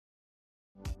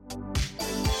On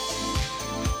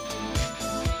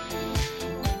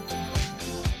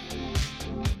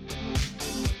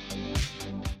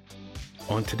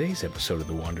today's episode of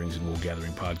the Wanderings and Wool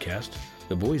Gathering podcast,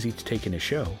 the boys each take in a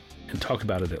show and talk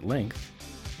about it at length.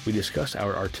 We discuss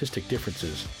our artistic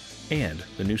differences and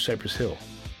the new Cypress Hill.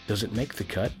 Does it make the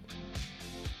cut?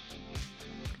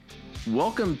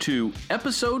 Welcome to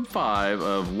episode 5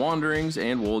 of Wanderings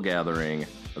and Wool Gathering,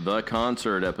 the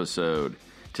concert episode.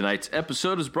 Tonight's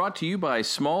episode is brought to you by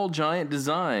Small Giant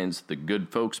Designs, the good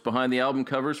folks behind the album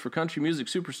covers for country music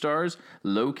superstars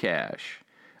Low Cash.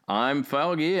 I'm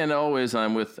Falgy, and always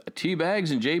I'm with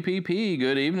T-Bags and JPP.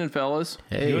 Good evening, fellas.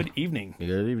 Hey. Good evening.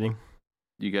 Good evening.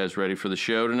 You guys ready for the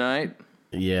show tonight?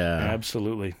 Yeah.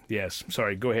 Absolutely. Yes.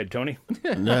 Sorry, go ahead, Tony.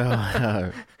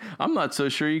 No. I'm not so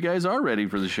sure you guys are ready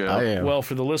for the show. I am. Well,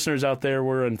 for the listeners out there,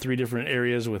 we're in 3 different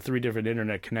areas with 3 different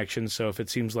internet connections, so if it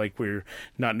seems like we're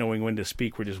not knowing when to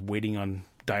speak, we're just waiting on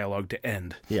dialogue to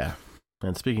end. Yeah.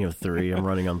 And speaking of 3, I'm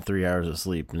running on 3 hours of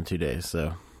sleep in 2 days,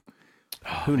 so Oh,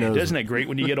 who knows? Man, isn't it great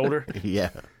when you get older? Yeah.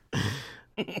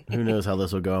 Who knows how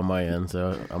this will go on my end,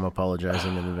 so I'm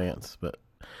apologizing in advance, but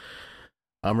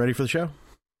I'm ready for the show.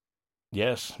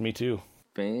 Yes, me too.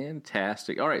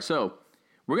 Fantastic. All right, so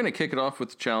we're going to kick it off with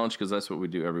the challenge because that's what we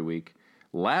do every week.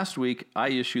 Last week, I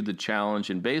issued the challenge,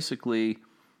 and basically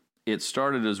it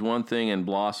started as one thing and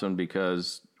blossomed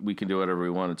because we can do whatever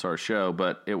we want. It's our show,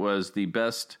 but it was the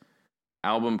best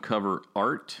album cover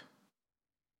art,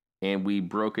 and we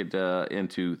broke it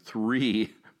into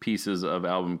 3 pieces of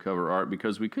album cover art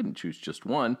because we couldn't choose just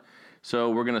one. So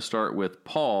we're going to start with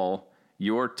Paul,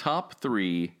 your top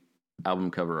 3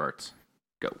 album cover arts.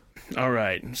 Go. All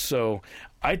right. So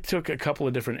I took a couple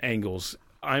of different angles.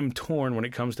 I'm torn when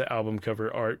it comes to album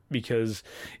cover art because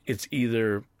it's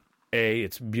either A,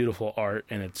 it's beautiful art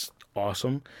and it's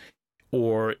awesome,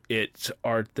 or it's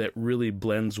art that really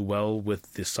blends well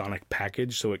with the sonic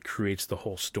package so it creates the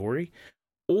whole story,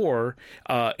 or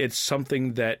it's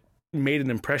something that made an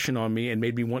impression on me and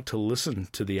made me want to listen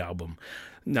to the album.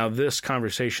 Now, this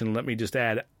conversation, let me just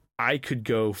add, I could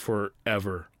go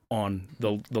forever on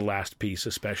the last piece,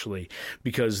 especially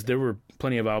because there were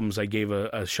plenty of albums I gave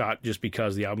a shot just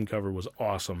because the album cover was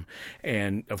awesome.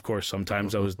 And of course,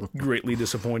 sometimes I was greatly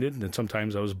disappointed and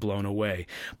sometimes I was blown away.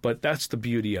 But that's the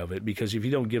beauty of it, because if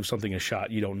you don't give something a shot,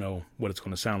 you don't know what it's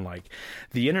going to sound like.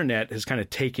 The internet has kind of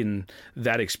taken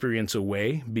that experience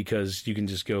away because you can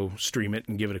just go stream it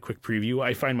and give it a quick preview.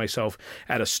 I find myself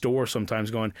at a store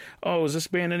sometimes going, oh, is this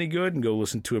band any good? And go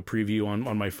listen to a preview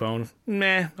on my phone.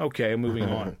 Meh, okay, I'm moving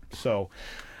on. So,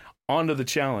 on to the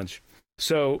challenge.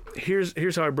 So,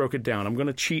 here's how I broke it down. I'm going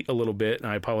to cheat a little bit, and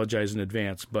I apologize in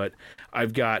advance, but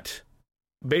I've got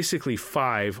basically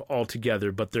 5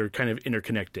 altogether, but they're kind of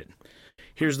interconnected.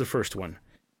 Here's the first one.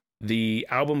 The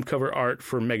album cover art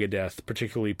for Megadeth,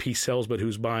 particularly Peace Sells But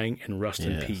Who's Buying and Rust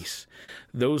in Peace.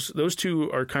 Those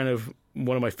 2 are kind of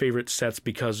one of my favorite sets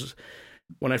because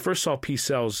when I first saw Peace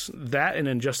Sells, that and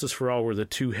Injustice for All were the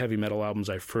 2 heavy metal albums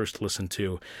I first listened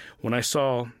to. When I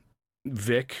saw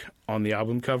Vic on the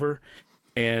album cover,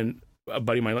 and a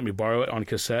buddy of mine let me borrow it on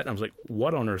cassette, and I was like,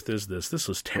 what on earth is this? This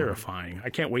was terrifying. I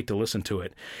can't wait to listen to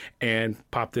it. And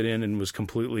popped it in and was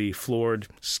completely floored,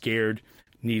 scared,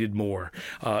 needed more.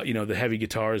 The heavy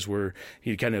guitars were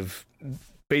kind of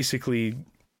basically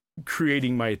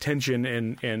creating my attention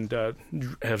and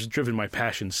has driven my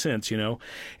passion since,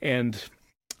 and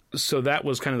so that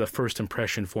was kind of the first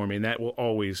impression for me, and that will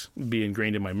always be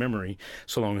ingrained in my memory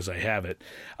so long as I have it.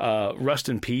 Rust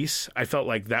in Peace, I felt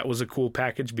like that was a cool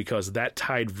package because that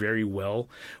tied very well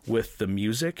with the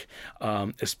music,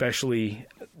 especially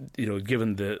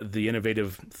given the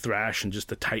innovative thrash and just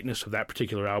the tightness of that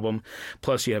particular album.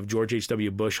 Plus, you have George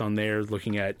H.W. Bush on there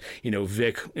looking at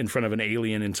Vic in front of an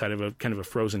alien inside of a kind of a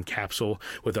frozen capsule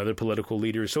with other political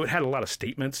leaders. So it had a lot of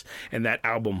statements, and that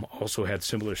album also had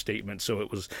similar statements. So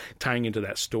it was tying into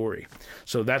that story.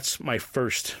 So that's my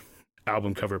first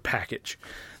album cover package.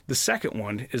 The second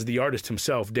one is the artist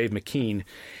himself, Dave McKean.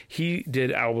 He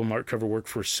did album art cover work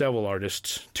for several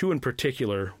artists. 2 in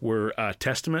particular were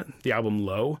Testament, the album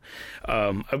Low.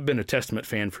 I've been a Testament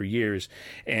fan for years,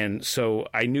 and so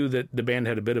I knew that the band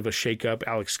had a bit of a shakeup.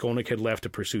 Alex Skolnick had left to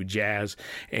pursue jazz,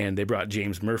 and they brought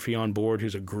James Murphy on board,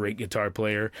 who's a great guitar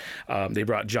player. They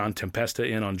brought John Tempesta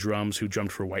in on drums, who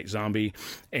drummed for White Zombie,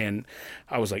 and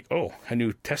I was like, oh, a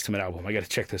new Testament album. I got to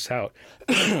check this out.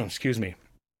 Excuse me.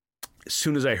 As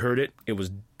soon as I heard it, it was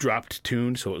dropped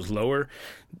tuned, so it was lower.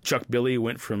 Chuck Billy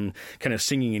went from kind of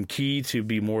singing in key to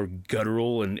be more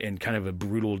guttural and kind of a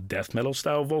brutal death metal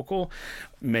style vocal.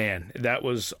 Man, that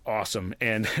was awesome.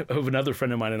 And of another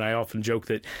friend of mine and I often joke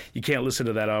that you can't listen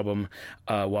to that album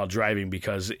while driving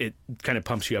because it kind of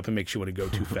pumps you up and makes you want to go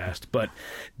too fast. But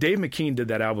Dave McKean did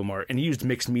that album art, and he used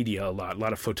mixed media a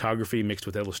lot of photography mixed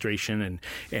with illustration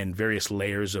and various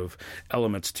layers of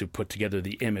elements to put together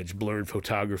the image, blurred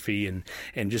photography,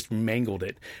 and just mangled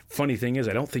it. Funny thing is,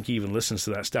 I don't think he even listens to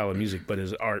that style of music, but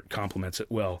his art complements it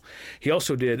well. He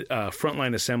also did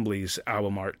Frontline Assembly's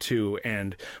album art too,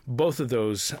 and both of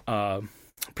those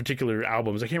particular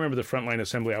albums, I can't remember the Frontline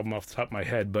Assembly album off the top of my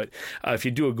head, but if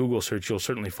you do a Google search, you'll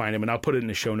certainly find him, and I'll put it in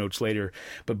the show notes later.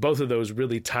 But both of those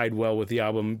really tied well with the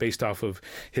album based off of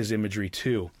his imagery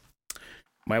too.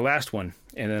 My last one,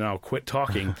 and then I'll quit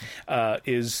talking,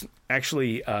 is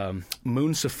actually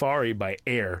Moon Safari by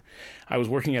Air. I was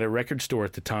working at a record store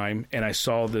at the time, and I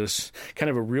saw this kind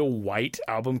of a real white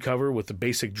album cover with the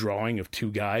basic drawing of two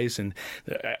guys, and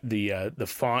the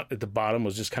font at the bottom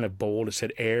was just kind of bold. It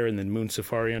said Air and then Moon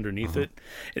Safari underneath it,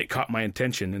 and it caught my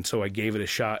attention, and so I gave it a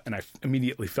shot, and I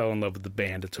immediately fell in love with the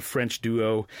band. It's a French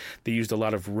duo. They used a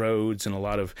lot of Rhodes and a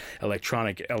lot of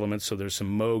electronic elements, so there's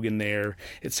some Moog in there.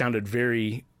 It sounded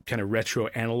very kind of retro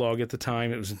analog at the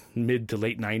time. It was mid to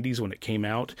late 90s when it came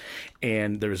out,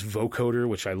 and there's vocoder,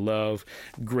 which I love,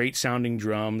 great sounding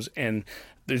drums, and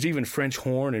there's even French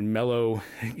horn and mellow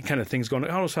kind of things going on.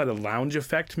 It almost had a lounge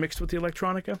effect mixed with the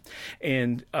electronica,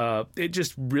 and it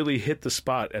just really hit the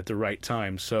spot at the right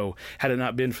time. So had it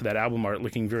not been for that album art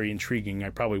looking very intriguing,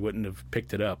 I probably wouldn't have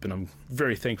picked it up, and I'm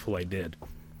very thankful I did.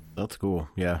 That's cool.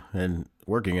 Yeah, and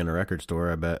working in a record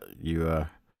store, I bet you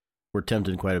we're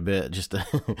tempted quite a bit just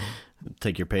to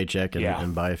take your paycheck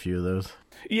and buy a few of those.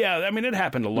 Yeah, I mean, it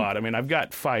happened a lot. I mean, I've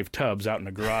got 5 tubs out in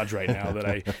the garage right now that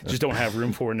I just don't have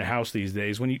room for in the house these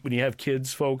days. When you have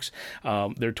kids, folks,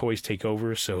 their toys take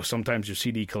over, so sometimes your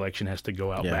CD collection has to go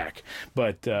out back.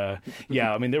 But,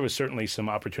 yeah, I mean, there was certainly some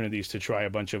opportunities to try a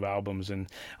bunch of albums, and,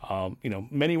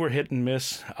 many were hit and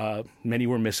miss. Many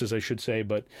were misses, I should say,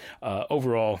 but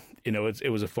overall,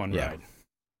 it was a fun ride.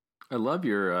 I love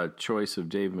your choice of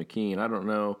Dave McKean. I don't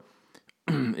know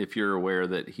if you're aware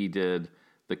that he did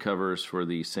the covers for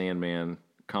the Sandman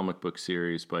comic book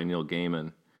series by Neil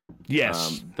Gaiman.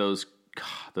 Yes. Those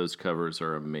covers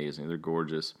are amazing. They're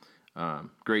gorgeous.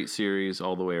 Great series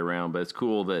all the way around, but it's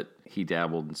cool that he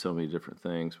dabbled in so many different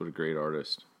things. What a great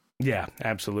artist. Yeah,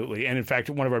 absolutely. And in fact,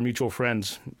 one of our mutual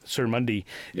friends, Sir Mundy,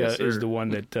 is the one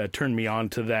that turned me on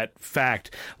to that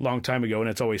fact a long time ago, and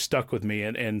it's always stuck with me.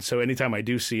 And so anytime I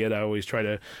do see it, I always try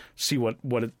to see what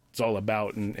it's all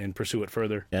about and pursue it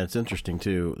further. And it's interesting,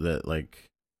 too, that, like,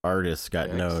 artists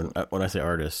got known. When I say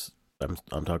artists,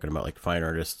 I'm talking about, like, fine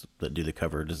artists that do the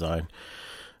cover design.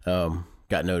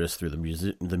 Got noticed through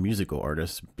the musical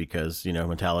artists because,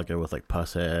 Metallica with, like,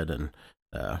 Pusshead and,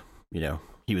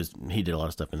 he did a lot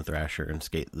of stuff in Thrasher and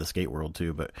the skate world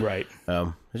too, but right.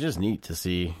 It's just neat to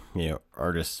see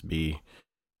artists be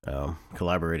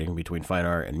collaborating between fine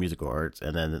art and musical arts,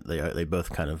 and then they both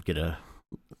kind of get and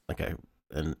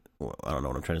I don't know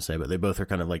what I'm trying to say, but they both are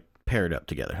kind of like paired up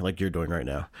together, like you're doing right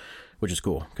now, which is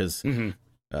cool because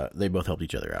they both helped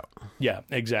each other out. Yeah,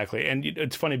 exactly. And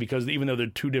it's funny because even though they're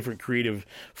two different creative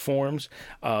forms,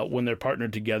 when they're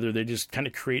partnered together, they just kind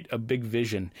of create a big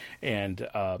vision. And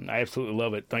I absolutely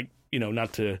love it. Like,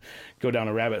 not to go down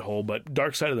a rabbit hole, but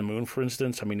Dark Side of the Moon, for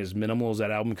instance, I mean, as minimal as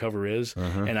that album cover is,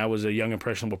 and I was a young,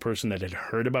 impressionable person that had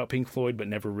heard about Pink Floyd but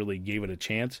never really gave it a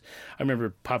chance. I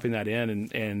remember popping that in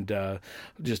and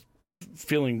just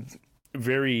feeling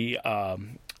very,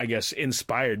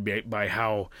 inspired by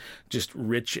how just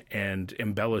rich and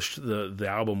embellished the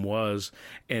album was,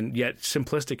 and yet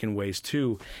simplistic in ways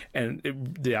too. And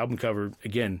the album cover,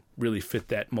 again, really fit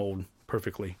that mold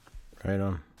perfectly. Right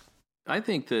on. I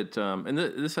think that, and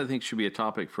this I think should be a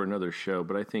topic for another show,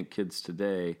 but I think kids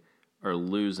today are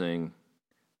losing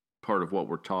part of what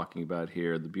we're talking about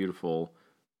here, the beautiful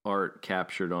art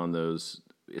captured on those,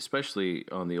 especially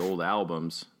on the old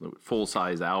albums, the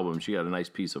full-size albums. You got a nice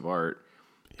piece of art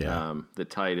that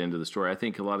tied into the story. I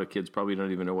think a lot of kids probably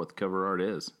don't even know what the cover art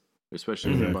is,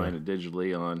 especially if they're buying it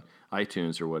digitally on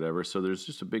iTunes or whatever. So there's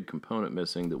just a big component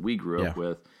missing that we grew up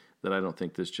with that I don't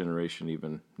think this generation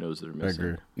even knows they're missing. I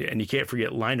agree. Yeah, and you can't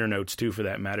forget liner notes, too, for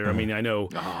that matter. I mean, I know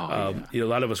a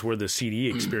lot of us were the CD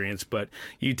experience, but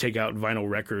you take out vinyl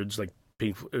records like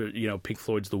Pink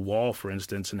Floyd's The Wall, for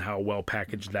instance, and how well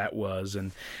packaged that was.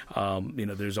 And,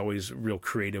 there's always real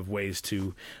creative ways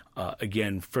to,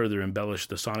 again, further embellish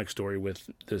the sonic story with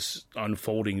this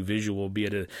unfolding visual, be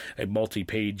it a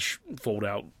multi-page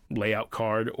fold-out layout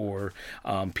card or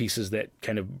pieces that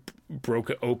kind of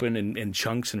broke open in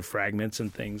chunks and fragments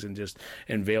and things and just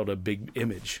unveiled a big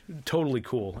image. Totally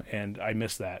cool. And I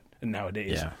miss that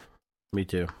nowadays. Yeah, me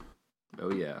too.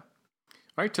 Oh, yeah.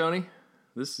 All right, Tony.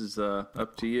 This is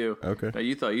up to you. Okay. Now,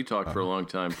 you thought you talked for a long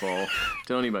time, Paul.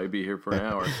 Tony might be here for an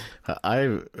hour.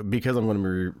 Because I'm going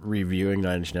to be reviewing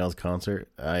Nine Inch Nails concert,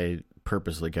 I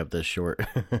purposely kept this short.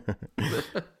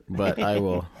 But I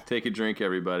will take a drink,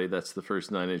 everybody. That's the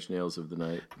first 9 Inch Nails of the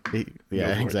night.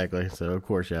 Yeah, exactly. So of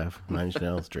course, yeah, 9 Inch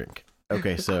Nails drink.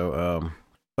 Okay, so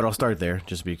but I'll start there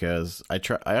just because I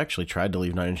actually tried to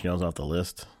leave 9 Inch Nails off the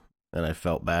list, and I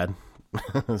felt bad.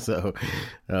 So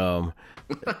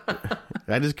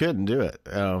I just couldn't do it.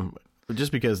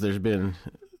 Just because there's been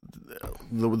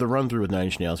the run through with 9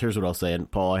 Inch Nails. Here's what I'll say,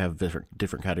 and Paul, I have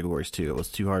different categories too. It was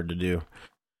too hard to do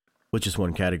with just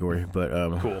one category, but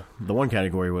cool. The one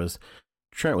category was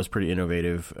Trent was pretty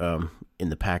innovative in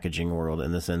the packaging world,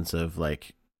 in the sense of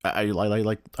like I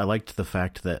liked the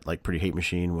fact that like Pretty Hate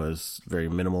Machine was very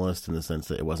minimalist, in the sense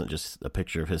that it wasn't just a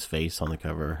picture of his face on the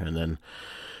cover, and then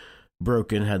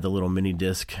Broken had the little mini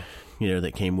disc,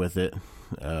 that came with it,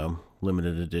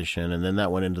 limited edition, and then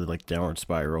that went into like Downward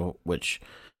Spiral, which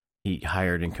he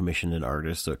hired and commissioned an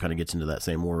artist, so it kind of gets into that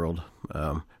same world.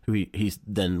 Who he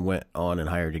then went on and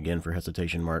hired again for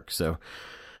Hesitation Mark. So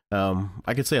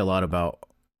I could say a lot about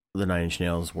the 9 Inch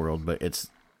Nails world, but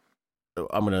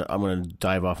I'm gonna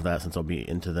dive off of that since I'll be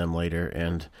into them later.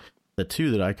 And the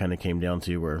two that I kind of came down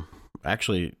to were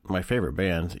actually my favorite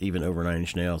band, even over 9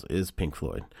 Inch Nails, is Pink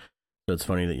Floyd. So it's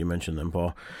funny that you mentioned them,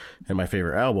 Paul. And my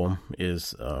favorite album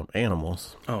is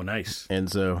Animals. Oh, nice. And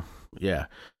so, yeah,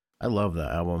 I love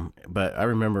that album. But I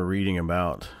remember reading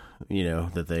about,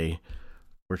 that they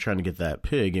were trying to get that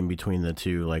pig in between the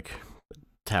two, like,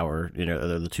 tower,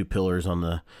 the two pillars on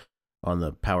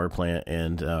the power plant,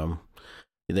 and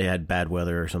they had bad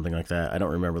weather or something like that. I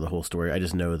don't remember the whole story. I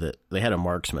just know that they had a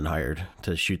marksman hired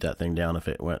to shoot that thing down if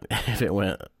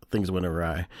things went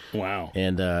awry. Wow.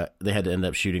 And they had to end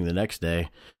up shooting the next day,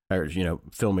 or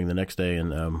filming the next day,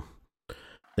 and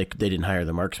they didn't hire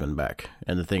the marksman back,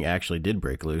 and the thing actually did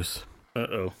break loose.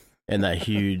 Uh-oh. And that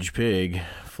huge pig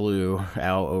flew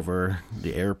out over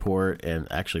the airport, and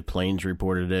actually planes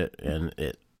reported it, and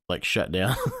it like shut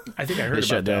down. I think I heard it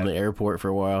about shut down that. the airport for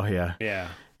a while. Yeah. Yeah.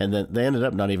 And then they ended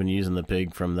up not even using the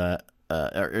pig from that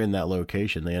or in that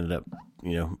location. They ended up,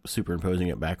 superimposing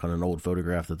it back on an old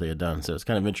photograph that they had done. So it's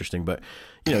kind of interesting. But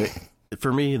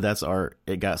for me, that's art.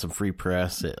 It got some free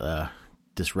press. It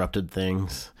disrupted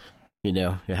things.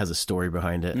 It has a story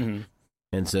behind it. Mm-hmm.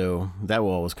 And so that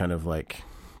will always kind of like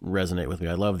resonate with me.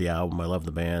 I love the album. I love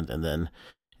the band. And then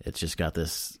it's just got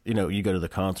this, you go to the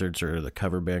concerts or the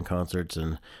cover band concerts,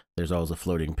 and there's always a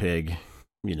floating pig,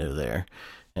 there.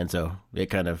 And so it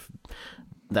kind of,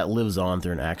 that lives on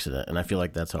through an accident. And I feel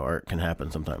like that's how art can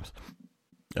happen sometimes.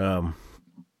 And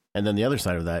then the other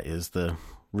side of that is the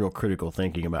real critical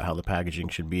thinking about how the packaging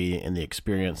should be and the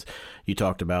experience. You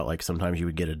talked about like sometimes you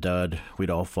would get a dud. We'd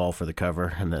all fall for the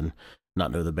cover and then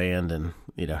not know the band. And,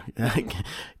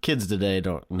 kids today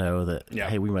don't know that,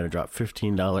 hey, we might have dropped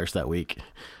 $15 that week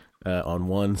on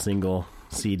one single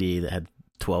CD that had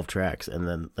 12 tracks, and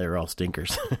then they were all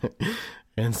stinkers.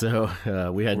 And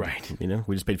so we had,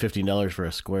 we just paid $15 for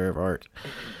a square of art.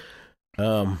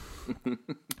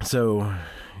 So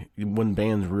when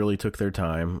bands really took their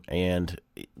time and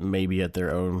maybe at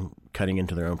their own, cutting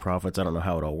into their own profits, I don't know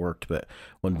how it all worked, but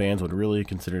when bands would really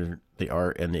consider the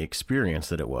art and the experience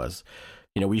that it was,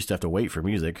 we used to have to wait for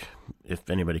music, if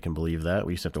anybody can believe that.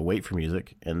 We used to have to wait for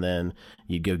music, and then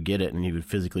you'd go get it and you would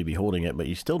physically be holding it, but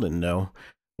you still didn't know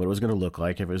what it was going to look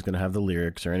like, if it was going to have the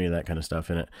lyrics or any of that kind of stuff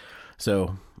in it.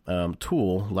 So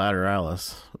Tool,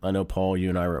 Lateralis, I know, Paul, you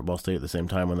and I were at Ball State at the same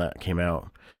time when that came out.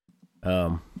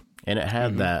 And it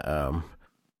had that,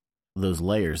 those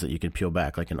layers that you could peel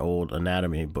back, like an old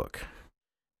anatomy book.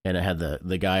 And it had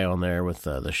the guy on there with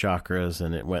the chakras,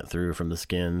 and it went through from the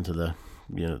skin to the,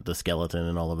 the skeleton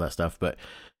and all of that stuff. But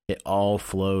it all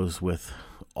flows with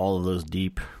all of those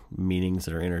deep meanings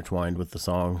that are intertwined with the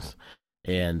songs.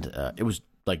 And it was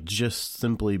like just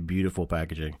simply beautiful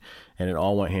packaging, and it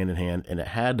all went hand in hand, and it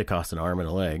had to cost an arm and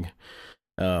a leg.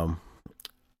 And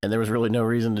there was really no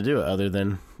reason to do it other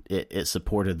than it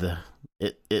supported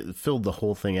it filled the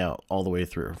whole thing out all the way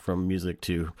through, from music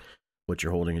to what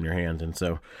you're holding in your hand. And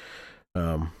so,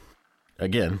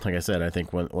 again, like I said, I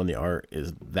think when the art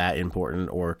is that important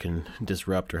or can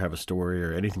disrupt or have a story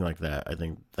or anything like that, I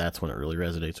think that's when it really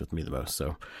resonates with me the most.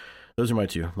 So those are my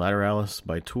two: Lateralis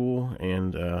by Tool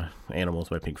and Animals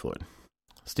by Pink Floyd.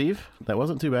 Steve, that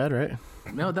wasn't too bad, right?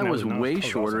 No, that was way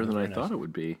shorter than I thought it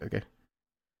would be. Okay.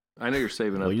 I know you're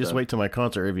saving up. Well, you just wait till my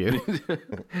concert review.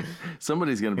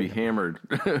 Somebody's going to be hammered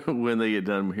when they get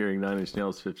done hearing Nine Inch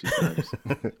Nails 50 times.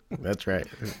 That's right.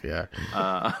 Yeah.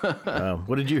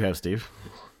 What did you have, Steve?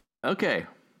 Okay.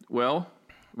 Well,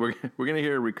 we're going to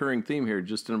hear a recurring theme here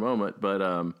just in a moment. But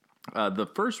the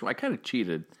first one, I kind of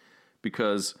cheated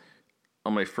because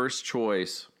on my first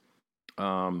choice,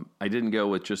 I didn't go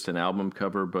with just an album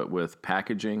cover, but with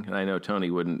packaging. And I know Tony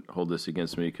wouldn't hold this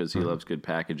against me because he loves good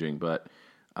packaging. But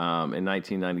in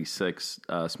 1996,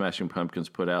 Smashing Pumpkins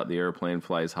put out The Airplane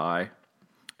Flies High,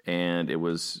 and it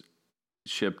was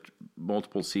shipped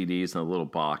multiple CDs in a little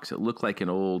box. It looked like an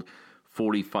old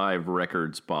 45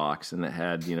 records box, and it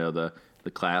had, you know, the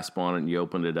clasp on it, and you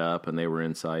opened it up, and they were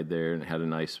inside there, and it had a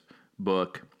nice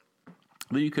book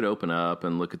that you could open up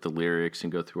and look at the lyrics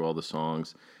and go through all the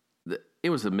songs. It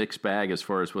was a mixed bag as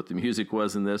far as what the music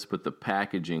was in this, but the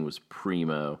packaging was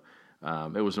primo.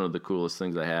 It was one of the coolest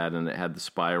things I had, and it had the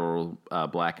spiral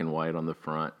black and white on the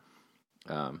front.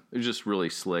 It was just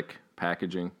really slick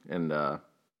packaging, and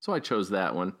so I chose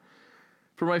that one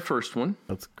for my first one.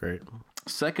 That's great.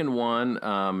 Second one,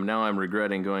 now I'm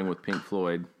regretting going with Pink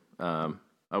Floyd. I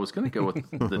was going to go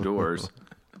with The Doors,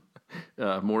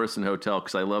 Morrison Hotel,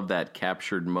 because I love that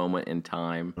captured moment in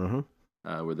time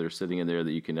where they're sitting in there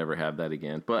that you can never have that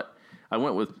again. But I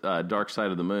went with Dark Side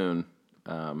of the Moon.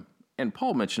 And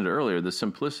Paul mentioned earlier the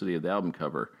simplicity of the album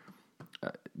cover.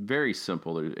 Very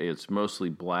simple. It's mostly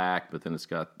black, but then it's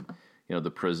got, you know, the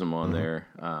prism on there.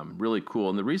 Really cool.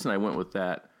 And the reason I went with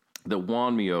that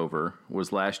won me over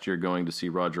was last year going to see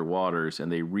Roger Waters,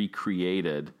 and they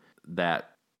recreated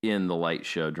that in the light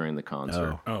show during the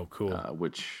concert. Oh, cool.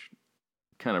 Which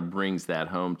kind of brings that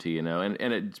home to you, you know.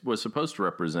 And it was supposed to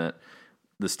represent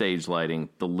the stage lighting,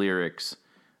 the lyrics,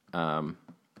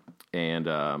 and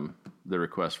the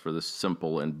request for the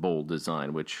simple and bold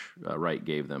design, which Wright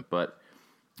gave them.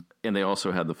 And they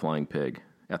also had the flying pig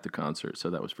at the concert, so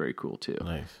that was very cool too.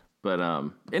 Nice. But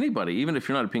anybody, even if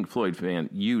you're not a Pink Floyd fan,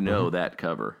 you know that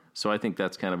cover. So I think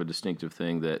that's kind of a distinctive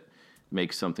thing that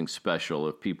makes something special.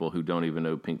 If people who don't even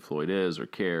know Pink Floyd is or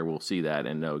care will see that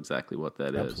and know exactly what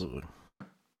that is. Absolutely.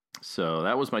 So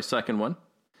that was my second one.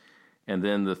 And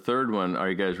then the third one, are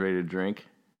you guys ready to drink?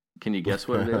 Can you guess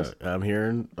what it is? I'm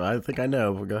hearing. I think I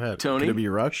know. Go ahead. Tony? Could it be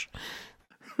Rush?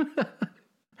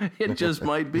 It just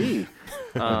might be.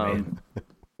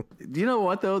 Do you know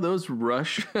what, though? Those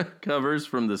Rush covers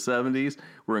from the 70s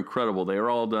were incredible. They were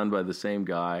all done by the same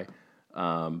guy.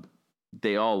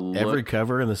 They all Every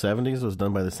cover in the 70s was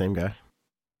done by the same guy?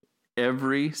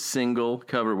 Every single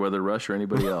cover, whether Rush or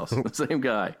anybody else. The same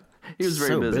guy. He was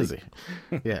very busy.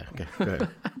 Yeah, okay, go ahead.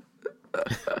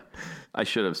 I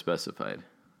should have specified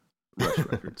Rush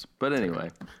records. But anyway,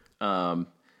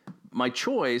 my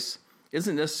choice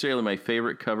isn't necessarily my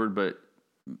favorite cover, but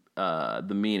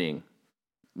the meaning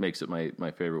makes it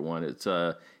my favorite one. It's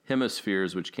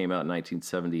Hemispheres, which came out in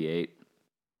 1978.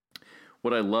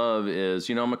 What I love is,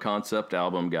 you know, I'm a concept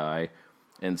album guy,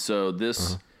 and so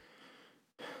this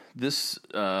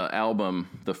album,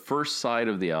 the first side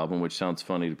of the album, which sounds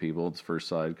funny to people, it's first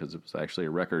side because it was actually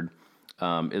a record,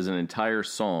 is an entire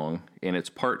song, and it's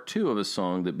part two of a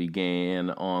song that began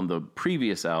on the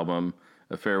previous album,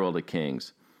 A Farewell to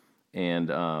Kings.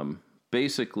 And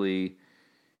basically,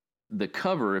 the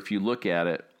cover, if you look at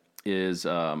it, is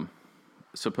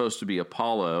supposed to be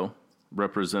Apollo,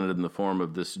 represented in the form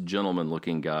of this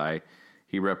gentleman-looking guy.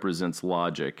 He represents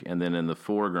Logic, and then in the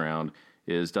foreground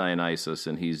is Dionysus,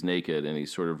 and he's naked, and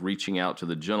he's sort of reaching out to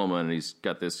the gentleman, and he's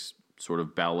got this sort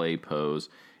of ballet pose,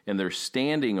 and they're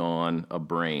standing on a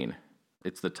brain.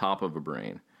 It's the top of a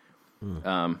brain.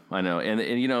 I know, and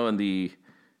you know, and the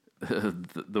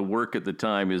work at the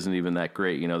time isn't even that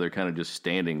great. You know, they're kind of just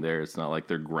standing there. It's not like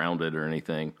they're grounded or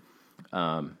anything.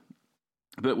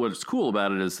 But what's cool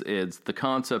about it is it's the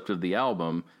concept of the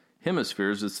album,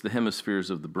 Hemispheres. It's the hemispheres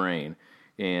of the brain,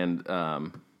 and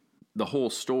the whole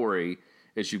story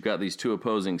is you've got these two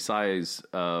opposing sides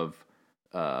of,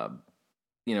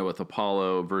 you know, with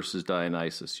Apollo versus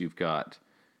Dionysus. You've got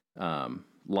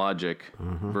logic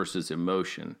versus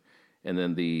emotion, and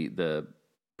then the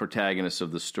protagonist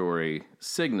of the story,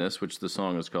 Cygnus, which the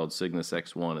song is called Cygnus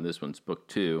X1, and this one's Book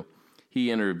 2, he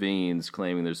intervenes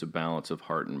claiming there's a balance of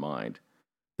heart and mind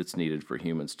that's needed for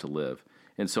humans to live.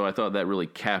 And so I thought that really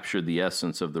captured the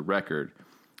essence of the record.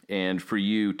 And for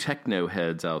you techno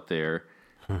heads out there,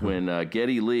 when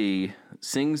Geddy Lee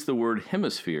sings the word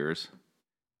hemispheres,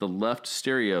 the left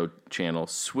stereo channel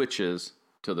switches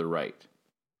to the right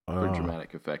for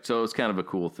dramatic effect. So it's kind of a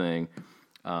cool thing.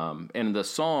 And the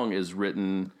song is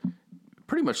written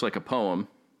pretty much like a poem,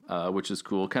 which is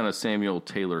cool, kind of Samuel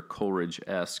Taylor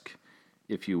Coleridge-esque,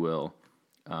 if you will.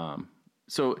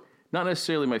 So not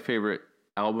necessarily my favorite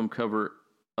album cover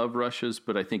of Rush's,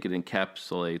 but I think it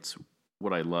encapsulates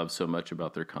what I love so much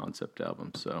about their concept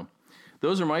album. So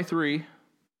those are my three.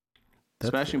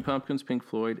 Smashing Pumpkins, Pink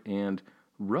Floyd, and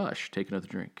Rush. Take another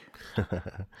drink.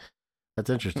 That's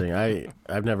interesting.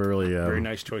 I've never really very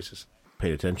nice choices.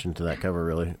 Paid attention to that cover,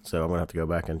 really, so I'm going to have to go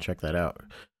back and check that out.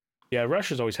 Yeah, Rush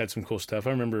has always had some cool stuff.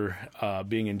 I remember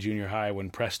being in junior high when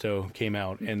Presto came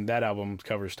out, and that album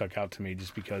cover stuck out to me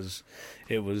just because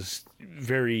it was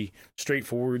very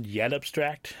straightforward yet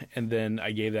abstract. And then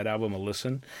I gave that album a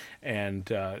listen, and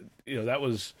that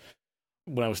was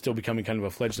when I was still becoming kind of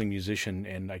a fledgling musician,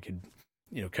 and I could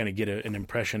kind of get an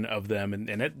impression of them, and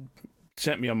it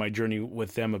sent me on my journey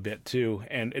with them a bit too.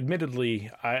 And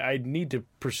admittedly, I need to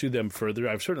pursue them further.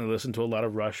 I've certainly listened to a lot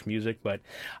of Rush music, but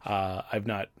I've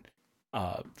not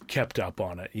kept up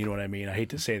on it. You know what I mean? I hate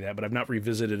to say that, but I've not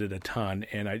revisited it a ton,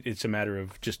 and it's a matter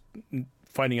of just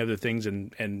finding other things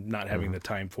and not having the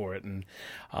time for it. And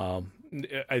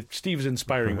Steve's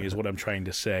inspiring me is what I'm trying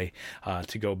to say,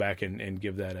 to go back and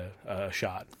give that a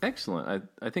shot. Excellent.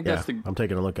 I think I'm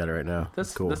taking a look at it right now.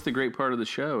 That's cool. That's the great part of the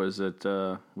show, is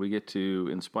that we get to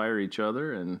inspire each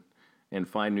other and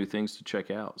find new things to check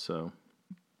out. So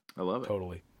I love it.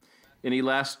 Totally. Any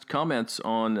last comments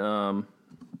on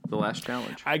the last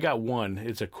challenge? I got one.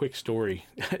 It's a quick story.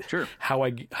 Sure. How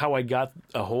I got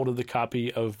a hold of the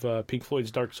copy of Pink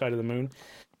Floyd's Dark Side of the Moon.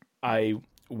 I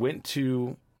went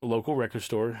to a local record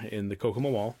store in the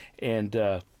Kokomo Mall, and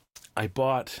I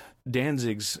bought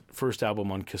Danzig's first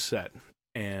album on cassette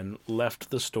and left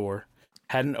the store.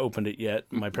 Hadn't opened it yet.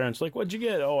 My parents were like, "What'd you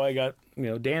get?" "Oh, I got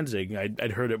Danzig."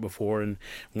 I'd heard it before and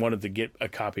wanted to get a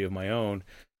copy of my own.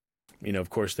 Of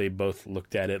course, they both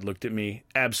looked at me.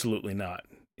 Absolutely not.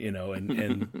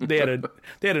 And they had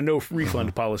a no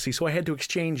refund policy, so I had to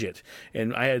exchange it,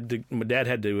 and my dad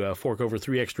had to fork over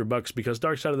 $3 extra because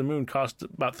Dark Side of the Moon cost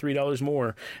about $3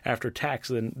 more after tax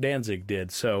than Danzig did.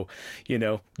 So,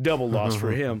 double loss for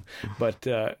him. But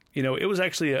it was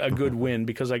actually a good win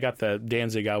because I got the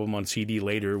Danzig album on CD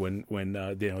later when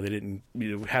they didn't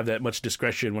have that much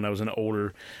discretion when I was an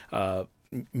older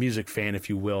music fan, if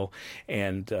you will.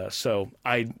 And so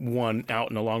I won out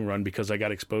in the long run because I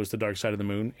got exposed to Dark Side of the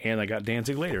Moon, and I got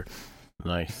Danzig later.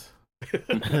 Nice.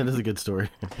 That is a good story.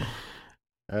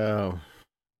 My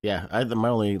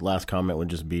only last comment would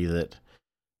just be that,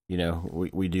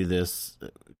 we do this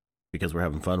because we're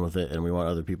having fun with it and we want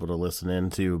other people to listen in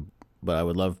too, but I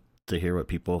would love to hear what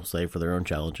people say for their own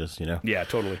challenges, Yeah,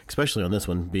 totally. Especially on this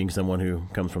one, being someone who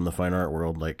comes from the fine art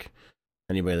world, like,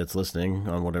 anybody that's listening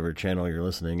on whatever channel you're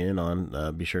listening in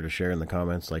on, be sure to share in the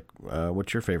comments,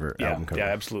 what's your favorite album cover? Yeah,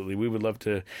 absolutely. We would love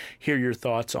to hear your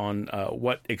thoughts on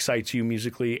what excites you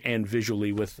musically and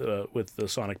visually with the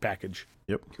Sonic package.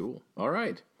 Yep. Cool. All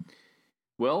right.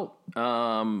 Well,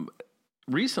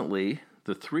 recently,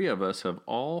 the three of us have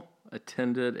all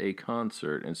attended a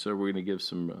concert, and so we're going to give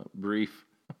some brief,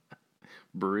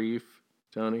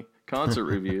 Tony, concert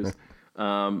reviews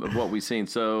of what we've seen.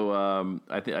 So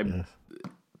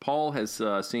Paul has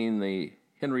seen the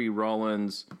Henry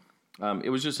Rollins. It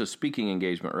was just a speaking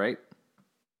engagement, right?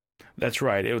 That's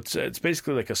right. It's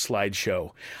basically like a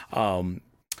slideshow, and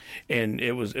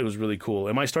it was really cool.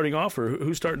 Am I starting off, or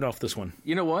who's starting off this one?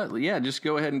 You know what? Yeah, just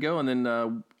go ahead and go, and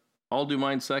then I'll do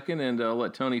mine second, and I'll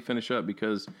let Tony finish up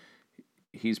because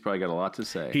he's probably got a lot to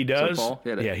say. He does. So, Paul,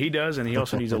 hit it. Yeah, he does, and he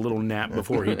also needs a little nap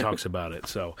before he talks about it,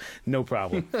 so no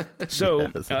problem. So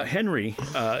Henry,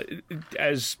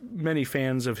 as many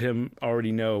fans of him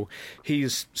already know,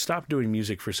 he's stopped doing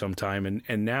music for some time,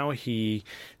 and now he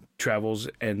travels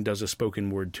and does a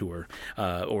spoken word tour,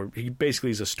 or he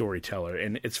basically is a storyteller,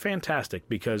 and it's fantastic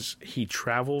because he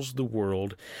travels the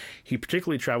world. He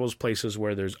particularly travels places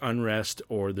where there's unrest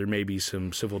or there may be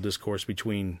some civil discourse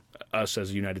between us as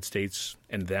the United States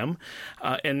and them,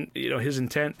 and his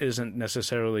intent isn't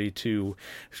necessarily to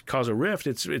cause a rift.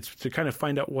 It's to kind of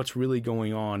find out what's really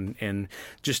going on and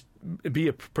just be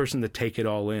a person to take it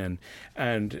all in.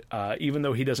 And even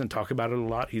though he doesn't talk about it a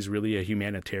lot, he's really a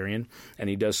humanitarian, and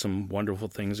he does some wonderful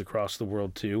things across the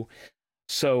world too.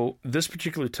 So this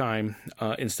particular time,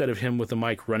 instead of him with the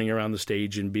mic running around the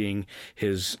stage and being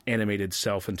his animated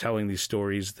self and telling these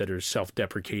stories that are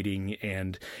self-deprecating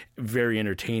and very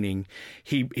entertaining,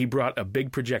 he brought a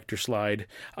big projector slide,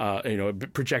 a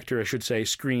projector, I should say,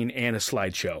 screen, and a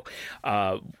slideshow.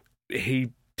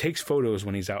 He takes photos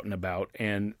when he's out and about,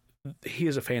 and he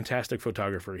is a fantastic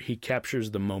photographer. He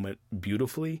captures the moment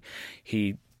beautifully.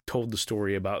 He told the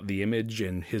story about the image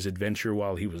and his adventure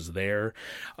while he was there,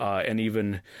 and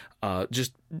even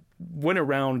just went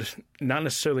around, not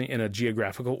necessarily in a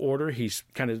geographical order. He's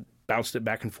kind of bounced it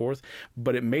back and forth,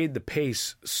 but it made the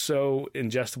pace so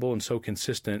ingestible and so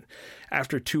consistent.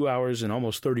 After 2 hours and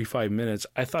almost 35 minutes,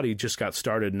 I thought he just got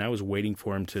started, and I was waiting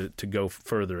for him to go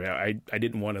further. I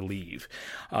didn't want to leave.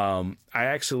 I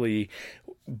actually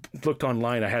looked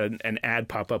online. I had an ad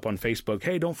pop up on Facebook.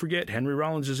 Hey, don't forget, Henry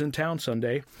Rollins is in town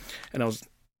Sunday. And I was,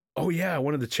 oh yeah, I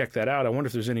wanted to check that out. I wonder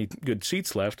if there's any good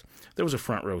seats left. There was a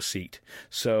front row seat.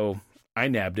 So I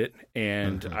nabbed it,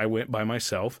 and I went by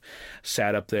myself,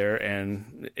 sat up there,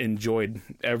 and enjoyed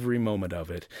every moment of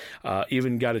it.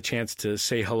 Even got a chance to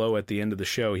say hello at the end of the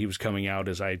show. He was coming out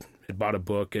as I had bought a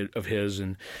book of his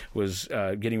and was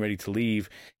getting ready to leave.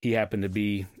 He happened to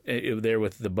be there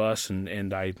with the bus,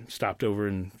 and I stopped over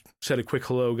and said a quick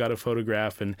hello, got a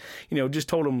photograph, and, just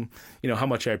told him, how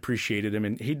much I appreciated him.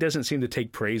 And he doesn't seem to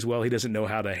take praise well. He doesn't know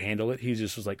how to handle it. He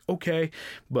just was like, okay.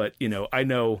 But, I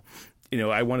know...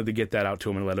 I wanted to get that out to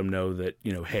him and let him know that,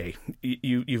 hey,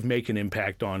 you've made an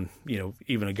impact on,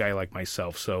 even a guy like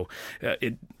myself. So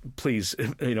please,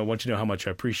 I want you to know how much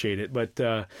I appreciate it. But,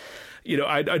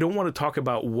 I don't want to talk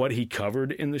about what he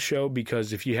covered in the show,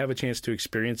 because if you have a chance to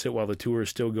experience it while the tour is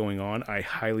still going on, I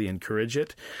highly encourage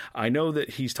it. I know that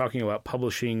he's talking about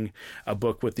publishing a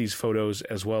book with these photos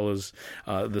as well as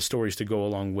the stories to go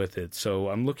along with it. So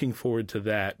I'm looking forward to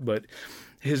that. But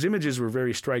his images were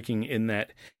very striking in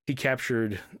that he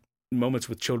captured moments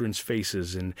with children's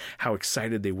faces and how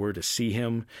excited they were to see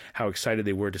him, how excited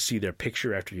they were to see their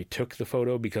picture after he took the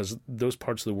photo, because those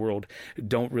parts of the world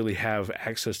don't really have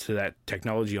access to that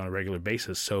technology on a regular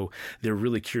basis. So they're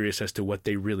really curious as to what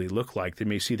they really look like. They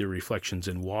may see their reflections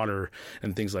in water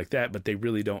and things like that, but they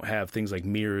really don't have things like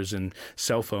mirrors and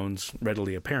cell phones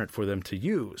readily apparent for them to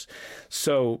use.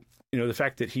 So, the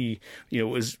fact that he,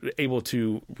 was able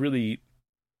to really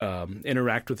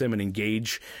interact with them and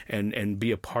engage and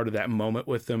be a part of that moment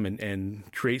with them and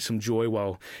create some joy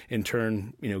while in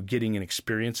turn, getting an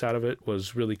experience out of it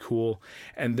was really cool.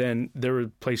 And then there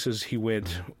were places he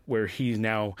went where he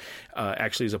now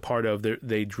actually is a part of.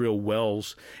 They drill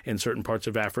wells in certain parts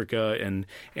of Africa,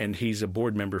 and he's a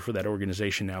board member for that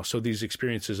organization now. So these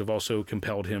experiences have also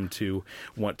compelled him to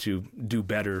want to do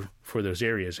better for those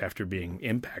areas after being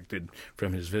impacted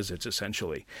from his visits,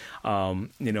 essentially.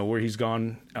 Where he's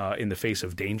gone in the face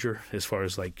of danger as far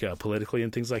as like politically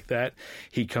and things like that,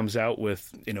 he comes out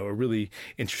with, a really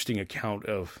interesting account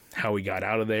of how he got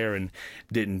out of there and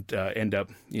didn't end up,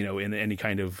 in any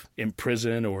kind of in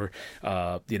prison or,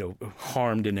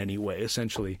 harmed in any way,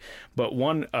 essentially. But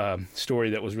one story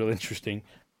that was really interesting,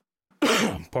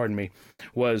 pardon me,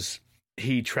 was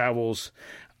he travels.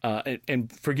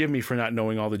 And forgive me for not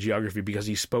knowing all the geography, because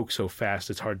he spoke so fast,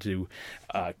 it's hard to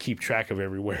keep track of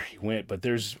everywhere he went. But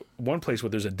there's one place where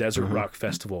there's a desert rock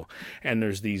festival, and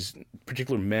there's these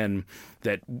particular men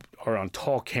that are on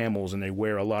tall camels, and they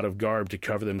wear a lot of garb to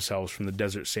cover themselves from the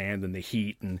desert sand and the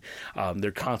heat, and they're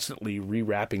constantly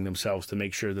rewrapping themselves to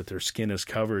make sure that their skin is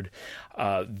covered.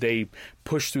 They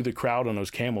push through the crowd on those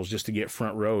camels just to get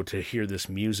front row to hear this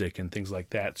music and things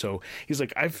like that. So he's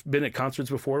like, I've been at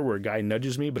concerts before where a guy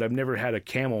nudges me, but I've never had a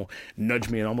camel nudge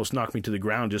me and almost knock me to the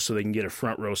ground just so they can get a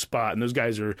front row spot. And those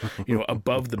guys are,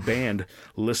 above the band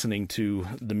listening to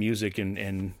the music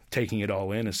and taking it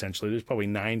all in, essentially. There's probably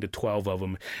 9 to 12 of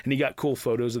them. And he got cool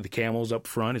photos of the camels up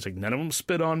front. It's like, none of them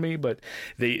spit on me, but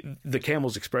the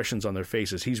camels' expressions on their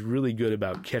faces, he's really good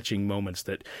about catching moments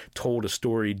that told a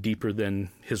story deeper than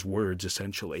his words,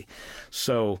 essentially.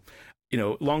 So,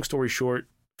 long story short,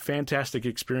 fantastic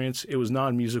experience. It was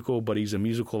non-musical, but he's a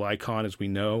musical icon, as we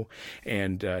know,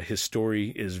 and his story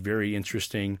is very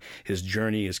interesting. His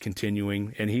journey is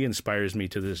continuing, and he inspires me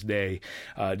to this day,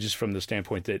 just from the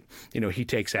standpoint that, he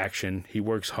takes action, he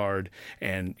works hard,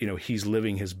 and, he's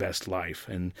living his best life.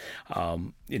 And,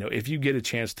 if you get a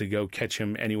chance to go catch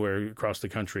him anywhere across the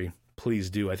country, please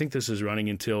do. I think this is running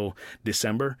until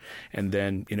December, and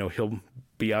then, he'll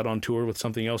be out on tour with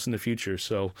something else in the future.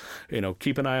 So,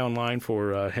 keep an eye online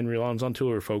for Henry Rollins on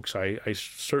Tour, folks. I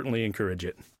certainly encourage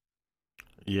it.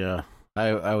 Yeah,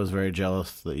 I was very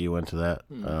jealous that you went to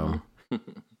that.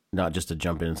 not just to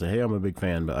jump in and say, hey, I'm a big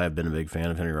fan, but I've been a big fan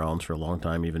of Henry Rollins for a long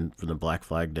time, even from the Black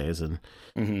Flag days. And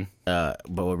but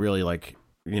what really, like,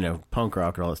 punk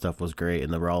rock and all that stuff was great,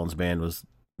 and the Rollins band was,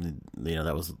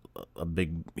 that was a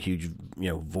big, huge,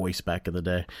 voice back in the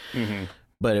day.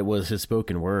 But it was his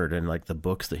spoken word and like the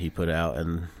books that he put out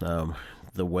and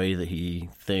the way that he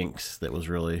thinks that was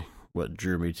really what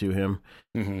drew me to him.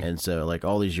 And so, like,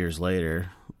 all these years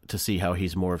later, to see how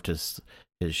he's morphed his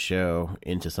show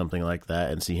into something like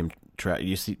that, and see him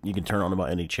you can turn on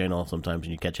about any channel sometimes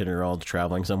and you catch Henry Rollins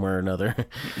traveling somewhere or another.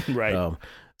 Right.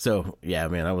 So yeah,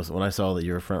 man, when I saw that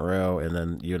you were front row, and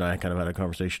then you and I kind of had a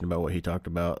conversation about what he talked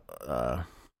about,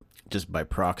 just by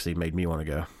proxy made me want to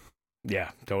go.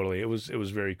 Yeah, totally. It was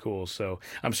very cool. So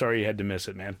I'm sorry you had to miss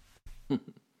it, man.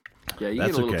 Yeah, you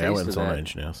that's get a little okay. taste I went of and saw that. 9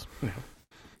 Inch Nails.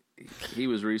 He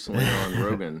was recently on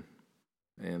Rogan,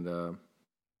 and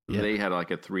they had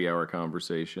like a 3-hour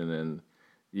conversation, and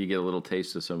you get a little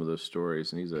taste of some of those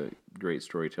stories. And he's a great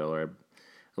storyteller. I'm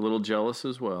a little jealous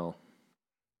as well.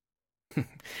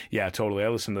 Yeah, totally. I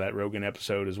listened to that Rogan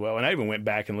episode as well. And I even went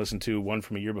back and listened to one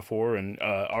from a year before, and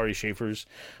Ari Schaefer's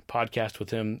podcast with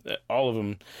him. All of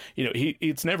them,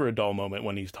 it's never a dull moment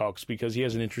when he talks, because he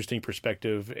has an interesting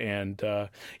perspective, and,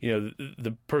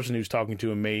 the person who's talking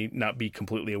to him may not be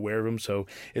completely aware of him. So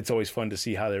it's always fun to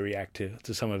see how they react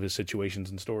to some of his situations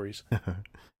and stories.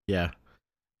 Yeah.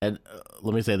 And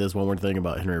let me say this one more thing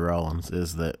about Henry Rollins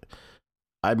is that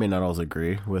I may not always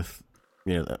agree with,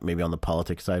 maybe on the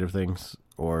politics side of things,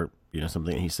 or,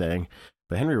 something that he's saying.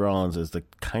 But Henry Rollins is the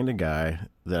kind of guy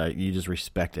that you just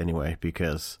respect anyway,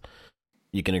 because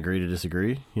you can agree to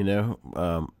disagree,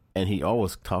 and he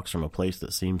always talks from a place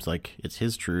that seems like it's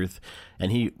his truth.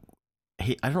 And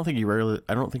I don't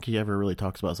think he ever really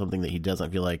talks about something that he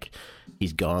doesn't feel like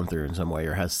he's gone through in some way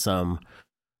or has some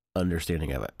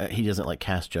understanding of it. He doesn't like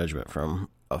cast judgment from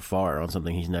afar on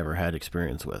something he's never had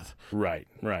experience with. Right.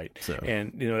 So,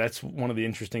 and that's one of the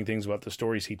interesting things about the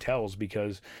stories he tells,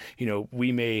 because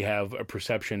we may have a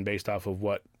perception based off of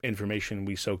what information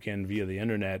we soak in via the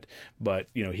internet, but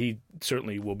he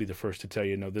certainly will be the first to tell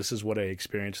you, no, this is what I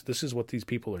experienced, this is what these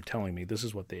people are telling me, this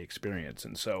is what they experience.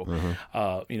 And so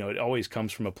it always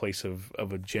comes from a place of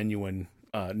a genuine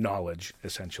knowledge,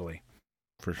 essentially.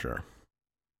 For sure.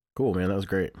 Cool, man. That was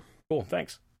great. Cool.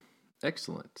 Thanks.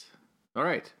 Excellent. All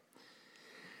right.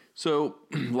 So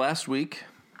last week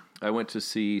I went to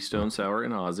see Stone Sour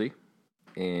and Ozzy,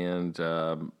 and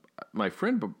my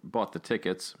friend bought the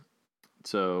tickets.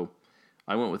 So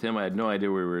I went with him. I had no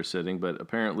idea where we were sitting, but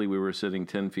apparently we were sitting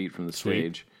 10 feet from the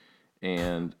stage.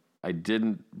 And I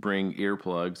didn't bring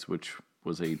earplugs, which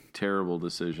was a terrible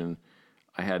decision.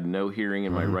 I had no hearing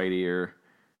in my right ear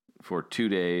for 2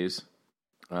 days.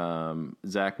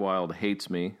 Zakk Wylde hates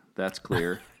me. That's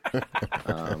clear.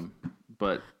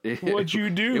 But what'd you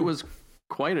do? It was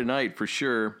quite a night for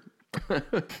sure.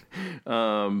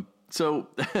 So,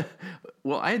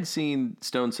 well, I had seen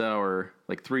Stone Sour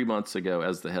like 3 months ago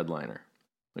as the headliner.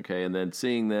 Okay. And then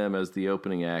seeing them as the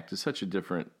opening act is such a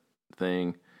different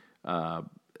thing. The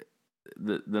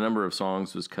number of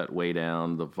songs was cut way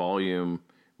down. The volume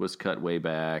was cut way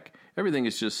back. Everything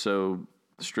is just so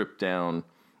stripped down.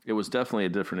 It was definitely a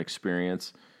different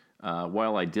experience.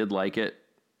 While I did like it,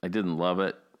 I didn't love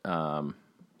it.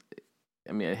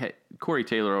 Corey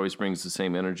Taylor always brings the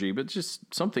same energy, but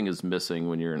just something is missing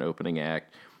when you're an opening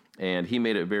act. And he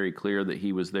made it very clear that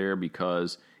he was there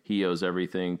because he owes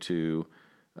everything to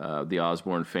the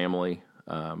Osbourne family,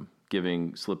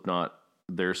 giving Slipknot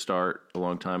their start a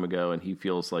long time ago, and he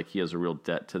feels like he has a real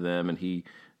debt to them. And he,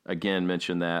 again,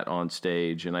 mentioned that on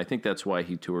stage. And I think that's why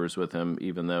he tours with him,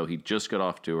 even though he just got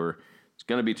off tour. He's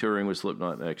going to be touring with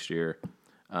Slipknot next year.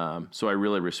 So I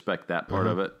really respect that part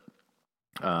of it.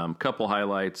 Couple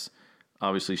highlights.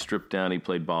 Obviously, Stripped Down, he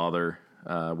played Bother,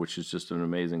 which is just an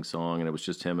amazing song, and it was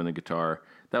just him and a guitar.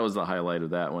 That was the highlight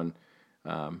of that one.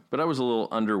 But I was a little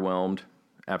underwhelmed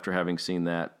after having seen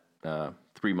that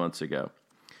 3 months ago.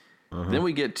 Then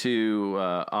we get to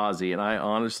Ozzy, and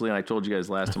I told you guys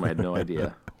last time I had no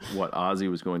idea what Ozzy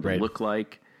was going to look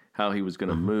like, how he was going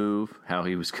to move, how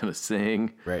he was going to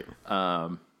sing. Right.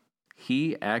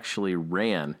 He actually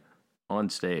ran on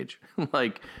stage,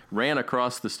 ran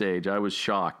across the stage. I was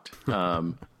shocked.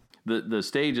 The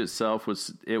stage itself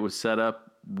was set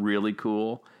up really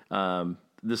cool.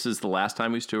 This is the last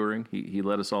time he's touring. He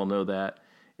let us all know that.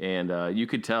 And you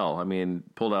could tell,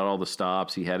 pulled out all the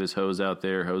stops. He had his hose out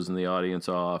there, hosing the audience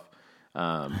off.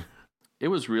 It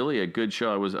was really a good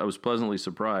show. I was pleasantly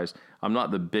surprised. I'm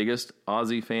not the biggest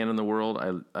Ozzy fan in the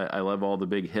world. I love all the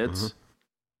big hits.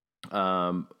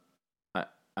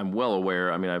 I'm well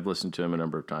aware. I've listened to him a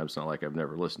number of times. It's not like I've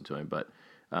never listened to him, but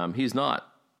he's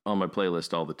not on my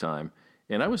playlist all the time.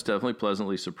 And I was definitely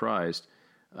pleasantly surprised.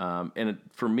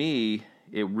 For me,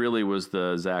 it really was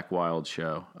the Zakk Wylde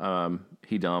show.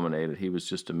 He dominated. He was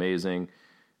just amazing.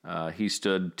 He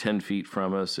stood 10 feet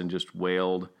from us and just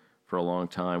wailed for a long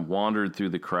time, wandered through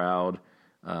the crowd,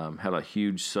 had a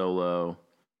huge solo.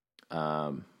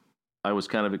 I was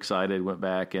kind of excited, went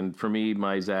back. And for me,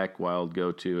 my Zakk Wylde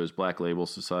go-to is Black Label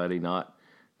Society, not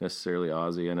necessarily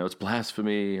Ozzy. I know it's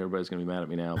blasphemy. Everybody's going to be mad at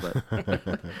me now,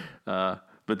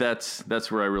 but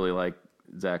that's where I really like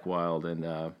Zakk Wylde.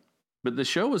 And but the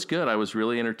show was good. I was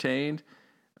really entertained.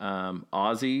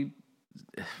 Ozzy,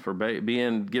 for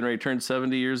getting ready to turn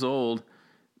 70 years old,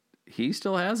 he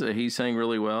still has it. He sang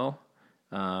really well.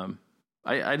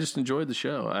 I just enjoyed the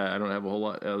show. I don't have a whole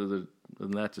lot other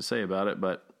than that to say about it,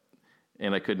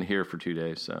 and I couldn't hear for 2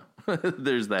 days, so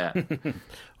there's that. Well,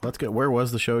 that's good. Where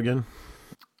was the show again?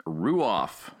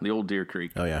 Ruoff, the old Deer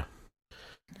Creek. Oh yeah,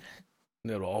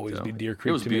 it'll always be Deer Creek.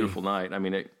 It was a beautiful night. I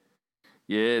mean, it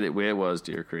was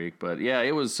Deer Creek, but yeah,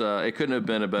 it was. It couldn't have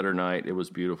been a better night. It was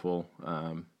beautiful.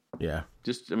 Yeah,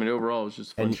 overall, it was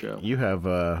just a fun show. You have,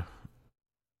 I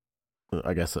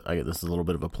guess this is a little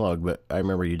bit of a plug, but I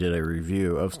remember you did a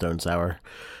review of Stone Sour,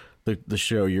 the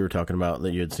show you were talking about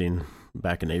that you had seen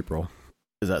back in April.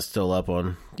 Is that still up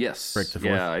on? Yes. Break the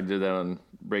Fourth? Yeah, I did that on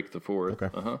Break the Fourth.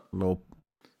 Okay. Well,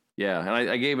 yeah, and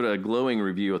I gave it a glowing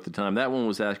review at the time. That one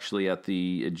was actually at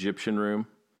the Egyptian Room,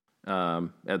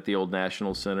 at the old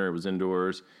National Center. It was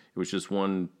indoors. It was just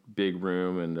one big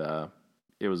room, and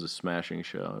it was a smashing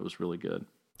show. It was really good.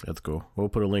 That's cool. We'll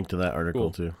put a link to that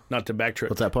article too. Not to backtrack.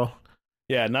 What's that, Paul?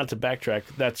 Yeah, not to backtrack.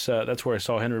 That's where I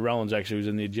saw Henry Rollins actually was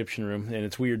in the Egyptian Room, and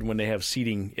it's weird when they have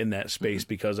seating in that space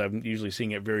because I'm usually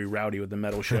seeing it very rowdy with the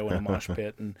metal show and a mosh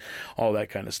pit and all that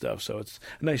kind of stuff. So it's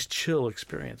a nice chill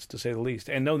experience to say the least.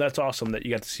 And no, that's awesome that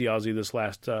you got to see Ozzy this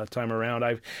last time around.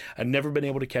 I've never been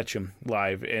able to catch him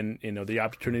live, and the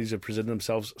opportunities have presented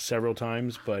themselves several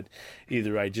times, but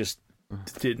either I just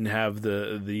didn't have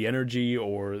the energy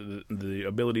or the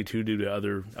ability to due to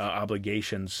other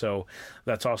obligations. So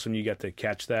that's awesome you got to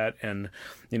catch that. And,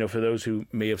 for those who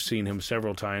may have seen him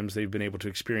several times, they've been able to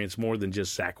experience more than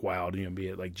just Zakk Wylde, be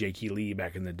it like Jakey Lee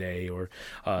back in the day or,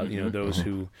 those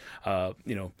who,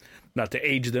 not to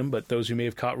age them, but those who may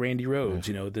have caught Randy Rhoads,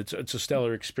 it's a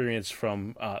stellar experience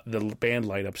from the band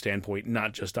lineup standpoint,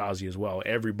 not just Ozzy as well.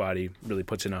 Everybody really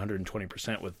puts in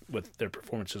 120% with their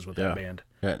performances with that band.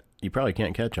 Yeah, you probably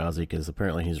can't catch Ozzy because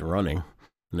apparently he's running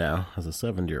now as a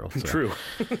 7-year-old. So. True.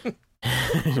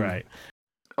 Right.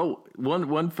 Oh,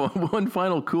 one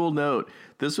final cool note.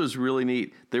 This was really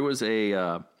neat. There was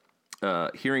a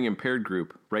hearing impaired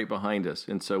group right behind us,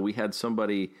 and so we had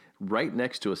somebody right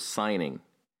next to us signing.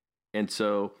 And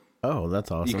so,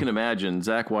 that's awesome. You can imagine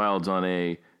Zakk Wylde's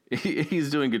he's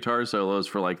doing guitar solos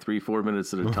for like 3-4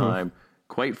 minutes at a time,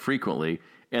 quite frequently.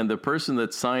 And the person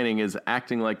that's signing is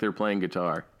acting like they're playing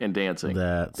guitar and dancing.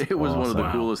 It was one of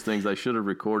the coolest things. I should have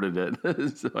recorded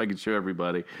it so I could show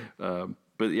everybody.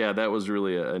 But yeah, that was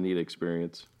really a neat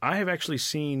experience. I have actually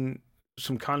seen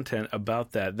some content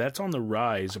about that. That's on the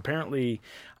rise. Apparently,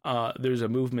 there's a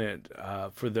movement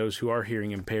for those who are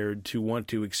hearing impaired to want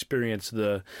to experience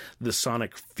the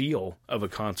sonic feel of a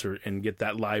concert and get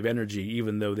that live energy,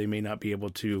 even though they may not be able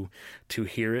to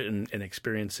hear it and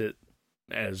experience it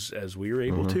as we were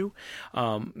able to.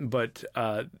 But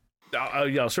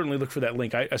I'll certainly look for that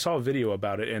link. I saw a video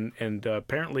about it, and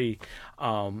apparently,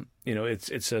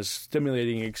 it's a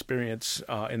stimulating experience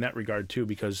in that regard too.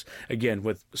 Because again,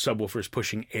 with subwoofers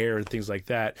pushing air and things like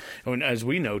that, and as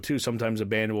we know too, sometimes a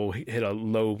band will hit a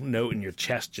low note and your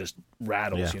chest just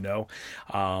rattles.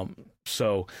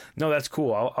 So no, that's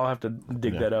cool. I'll have to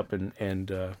dig that up and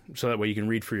so that way you can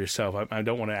read for yourself. I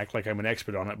don't want to act like I'm an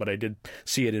expert on it, but I did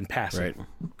see it in passing. Right,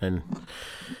 and.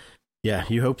 Yeah,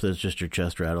 you hope that it's just your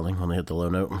chest rattling when they hit the low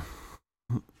note.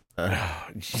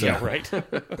 Yeah, right.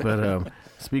 But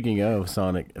speaking of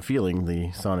feeling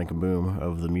the sonic boom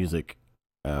of the music,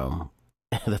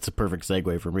 that's a perfect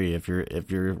segue for me. If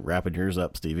you're wrapping yours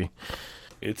up, Stevie,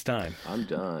 it's time. I'm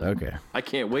done. Okay, I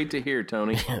can't wait to hear,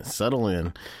 Tony. Settle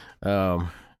in.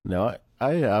 No,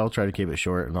 I'll try to keep it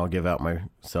short, and I'll give out my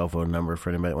cell phone number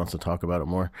for anybody that wants to talk about it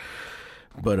more.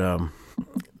 But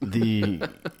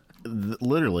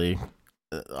literally,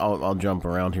 I'll jump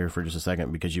around here for just a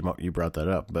second because you brought that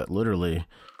up. But literally,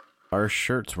 our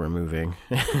shirts were moving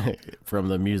from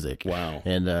the music. Wow!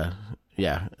 And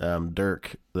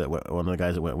Dirk, one of the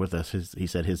guys that went with us, he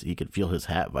said he could feel his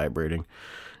hat vibrating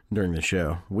during the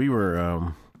show. We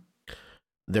were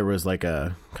there was like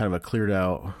a kind of a cleared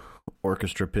out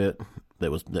orchestra pit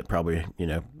that probably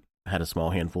had a small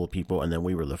handful of people, and then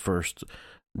we were the first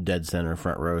dead center,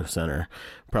 front row center,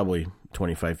 probably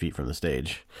 25 feet from the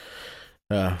stage,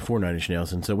 for Nine Inch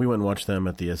Nails. And so we went and watched them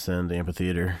at the Ascend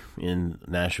Amphitheater in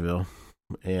Nashville,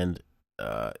 and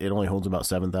it only holds about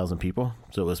 7,000 people,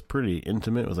 so it was pretty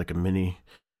intimate. It was like a mini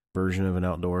version of an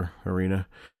outdoor arena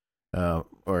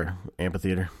or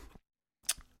amphitheater,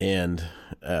 and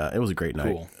it was a great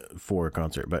night for a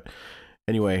concert. But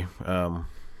anyway,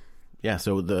 yeah,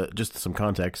 so just some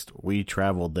context, we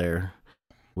traveled there,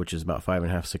 which is about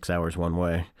 5.5, 6 hours one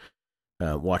way,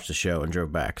 watched the show and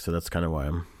drove back, so that's kind of why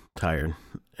I'm tired,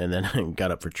 and then I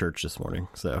got up for church this morning.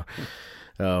 So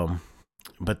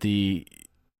but the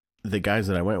guys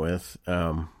that I went with,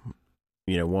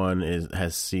 one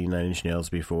has seen Nine Inch Nails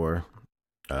before.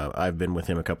 I've been with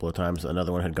him a couple of times.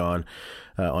 Another one had gone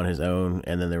on his own,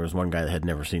 and then there was one guy that had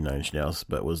never seen Nine Inch Nails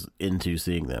but was into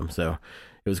seeing them. So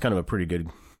it was kind of a pretty good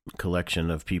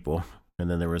collection of people. And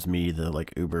then there was me, the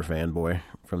like uber fanboy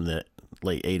from the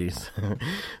late 80s.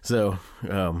 So,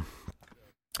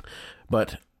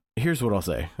 but here's what I'll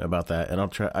say about that,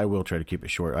 and I will try to keep it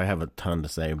short. I have a ton to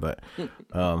say, but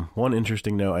one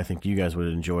interesting note I think you guys would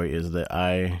enjoy is that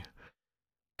I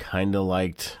kind of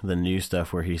liked the new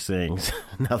stuff where he sings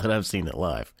now that I've seen it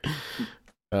live.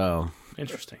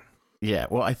 Interesting. Yeah,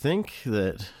 well, I think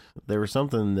that there was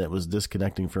something that was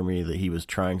disconnecting for me, that he was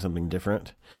trying something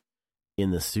different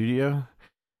in the studio.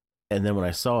 And then when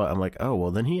I saw it, I'm like, oh,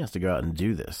 well, then he has to go out and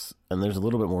do this. And there's a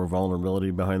little bit more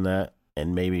vulnerability behind that.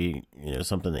 And maybe,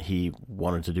 something that he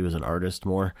wanted to do as an artist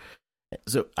more.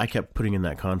 So I kept putting in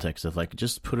that context of like,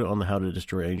 just put it on the How to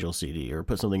Destroy Angels CD, or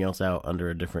put something else out under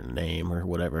a different name or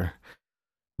whatever.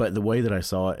 But the way that I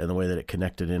saw it and the way that it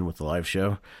connected in with the live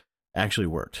show actually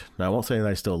worked. Now, I won't say that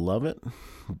I still love it,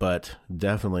 but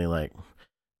definitely like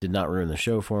did not ruin the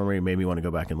show for me. Made me want to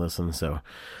go back and listen. So,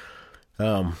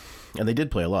 and they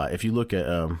did play a lot. If you look at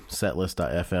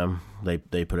setlist.fm,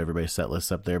 they put everybody's set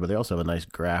lists up there, but they also have a nice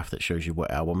graph that shows you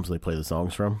what albums they play the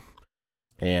songs from.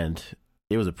 And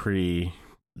it was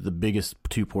the biggest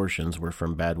two portions were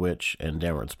from Bad Witch and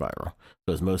Downward Spiral. So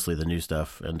it was mostly the new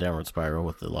stuff and Downward Spiral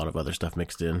with a lot of other stuff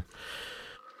mixed in.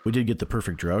 We did get The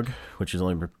Perfect Drug, which has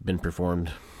only been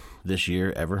performed this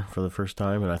year ever for the first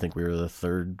time, and I think we were the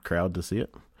third crowd to see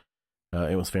it.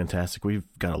 It was fantastic. We've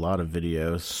got a lot of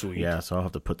videos. Sweet. Yeah, so I'll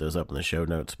have to put those up in the show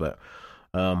notes. But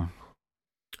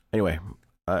anyway,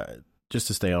 just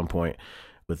to stay on point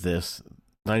with this,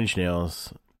 Nine Inch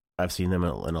Nails, I've seen them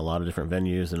in a lot of different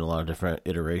venues and a lot of different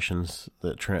iterations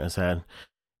that Trent has had.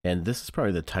 And this is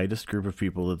probably the tightest group of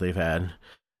people that they've had.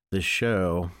 This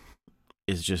show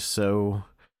is just so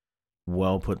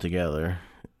well put together.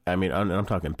 I mean, I'm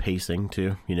talking pacing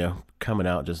too, coming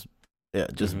out just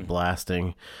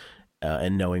blasting.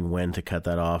 And knowing when to cut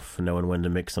that off, knowing when to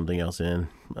mix something else in.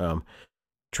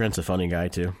 Trent's a funny guy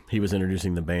too. He was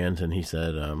introducing the band, and he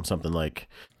said something like,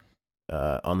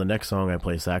 on the next song I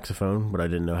play saxophone, but I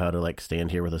didn't know how to like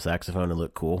stand here with a saxophone and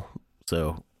look cool.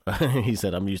 So he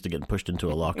said, I'm used to getting pushed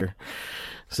into a locker.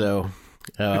 So,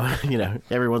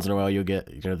 every once in a while you'll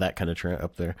get, that kind of Trent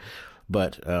up there.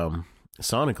 But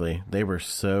sonically, they were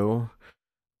so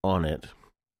on it.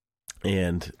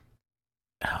 And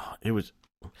it was...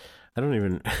 I don't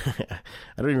even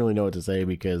really know what to say,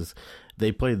 because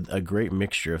they played a great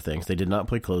mixture of things. They did not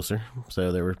play Closer,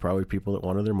 so there were probably people that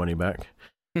wanted their money back.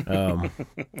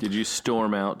 Did you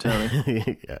storm out,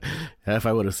 Tony? Yeah. If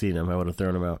I would have seen him, I would have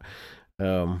thrown him out.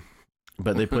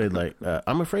 But they played like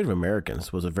I'm Afraid of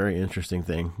Americans was a very interesting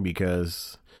thing,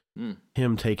 because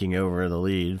him taking over the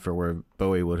lead for where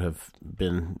Bowie would have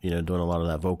been, doing a lot of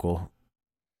the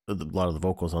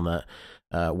vocals on that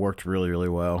worked really, really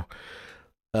well.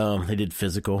 They did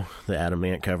Physical, the Adam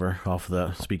Ant cover off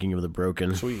the Speaking of the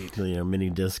Broken, sweet, mini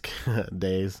disc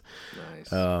days.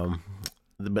 Nice.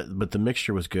 But the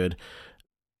mixture was good.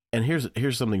 And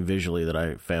here's something visually that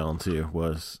I found too,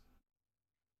 was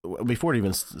before they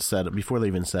even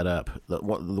set up,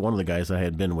 one of the guys I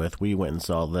had been with, we went and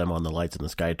saw them on the Lights in the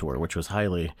Sky tour, which was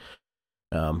highly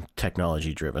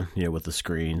technology driven, with the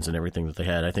screens and everything that they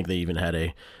had. I think they even had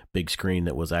a big screen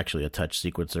that was actually a touch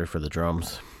sequencer for the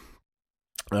drums.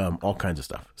 All kinds of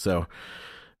stuff. So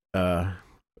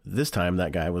this time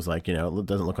that guy was like, it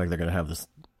doesn't look like they're going to have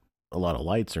a lot of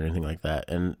lights or anything like that.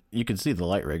 And you could see the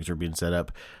light rigs were being set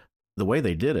up. The way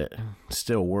they did it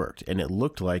still worked. And it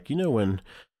looked like, when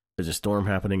there's a storm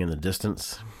happening in the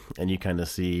distance and you kind of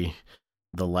see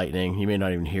the lightning, you may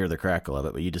not even hear the crackle of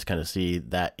it, but you just kind of see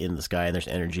that in the sky and there's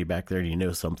energy back there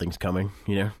and something's coming,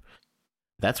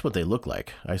 That's what they look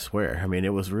like, I swear. I mean,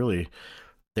 it was really...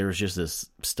 There was just this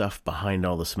stuff behind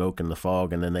all the smoke and the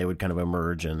fog, and then they would kind of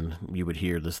emerge and you would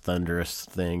hear this thunderous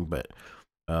thing. But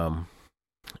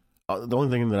the only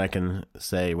thing that I can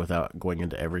say without going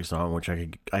into every song, which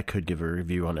I could give a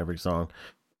review on every song,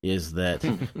 is that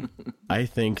I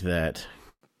think that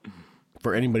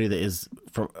for anybody that is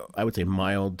from, I would say,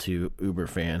 mild to uber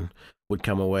fan, would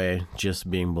come away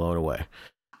just being blown away.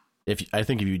 I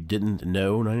think if you didn't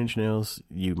know Nine Inch Nails,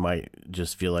 you might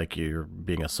just feel like you're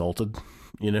being assaulted,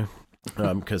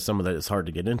 because some of that is hard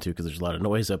to get into because there's a lot of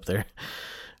noise up there.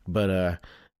 But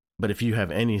if you have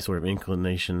any sort of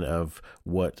inclination of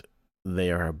what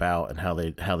they are about and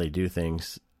how they do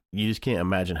things, you just can't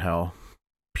imagine how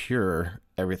pure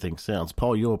everything sounds.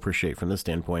 Paul, you'll appreciate from this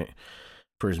standpoint,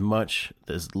 for as much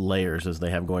as layers as they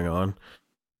have going on,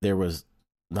 there was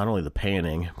not only the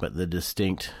panning, but the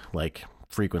distinct, like,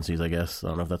 frequencies, I guess. I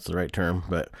don't know if that's the right term,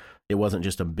 but it wasn't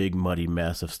just a big muddy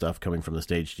mess of stuff coming from the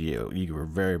stage to you. You were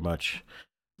very much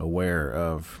aware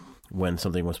of when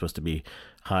something was supposed to be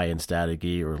high and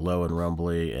staticky or low and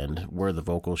rumbly and where the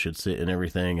vocal should sit and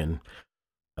everything. And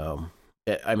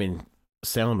I mean,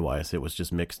 sound wise, it was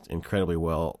just mixed incredibly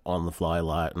well on the fly,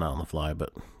 not on the fly,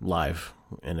 but live.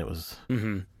 And it was,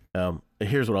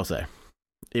 here's what I'll say.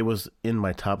 It was in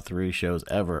my top 3 shows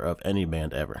ever of any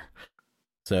band ever.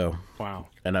 So, wow.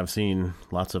 And I've seen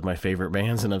lots of my favorite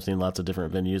bands, and I've seen lots of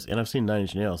different venues, and I've seen Nine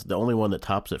Inch Nails. The only one that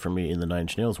tops it for me in the Nine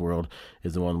Inch Nails world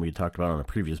is the one we talked about on a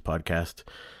previous podcast,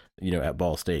 at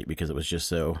Ball State, because it was just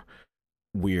so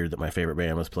weird that my favorite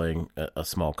band was playing a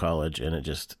small college, and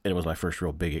it was my first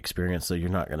real big experience, so you're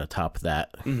not going to top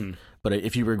that. Mm-hmm. But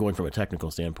if you were going from a technical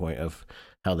standpoint of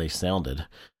how they sounded,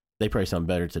 they probably sound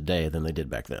better today than they did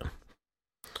back then.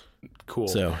 Cool.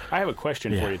 So, I have a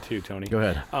question for you too, Tony. Go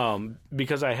ahead.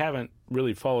 Because I haven't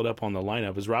really followed up on the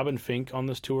lineup. Is Robin Fink on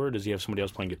this tour? Or does he have somebody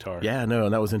else playing guitar? Yeah, no,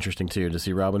 that was interesting too, to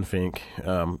see Robin Fink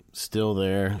still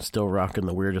there, still rocking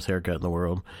the weirdest haircut in the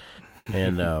world.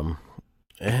 And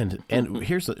and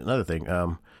here's another thing.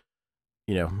 On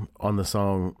the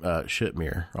song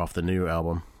Shitmere off the new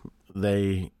album,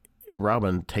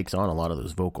 Robin takes on a lot of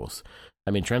those vocals.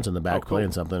 I mean, Trent's in the back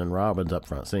playing something, and Robin's up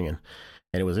front singing.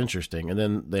 And it was interesting. And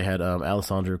then they had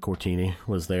Alessandro Cortini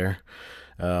was there,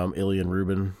 Ilian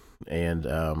Rubin, and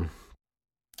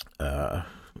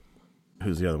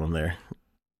who's the other one there?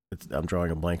 I'm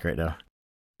drawing a blank right now.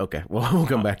 Okay, well, we'll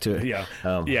come back to it. Yeah,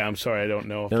 I'm sorry, I don't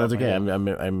know. No, that's okay.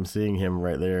 I'm seeing him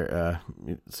right there.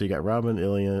 So you got Robin,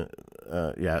 Ilian,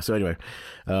 So anyway,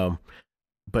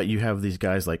 but you have these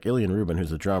guys like Ilian Rubin,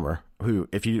 who's a drummer. Who,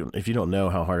 if you don't know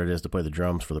how hard it is to play the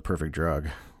drums for The Perfect Drug,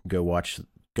 go watch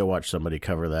somebody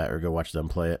cover that, or go watch them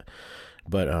play it.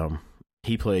 But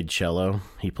he played cello,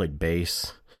 he played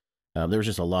bass. There was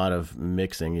just a lot of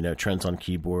mixing. Trent's on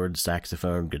keyboard,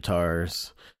 saxophone,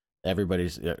 guitars.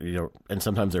 Everybody's, and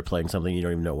sometimes they're playing something you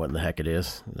don't even know what in the heck it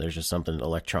is. There's just something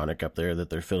electronic up there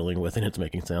that they're fiddling with, and it's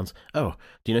making sounds. Oh,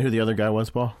 do you know who the other guy was,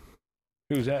 Paul?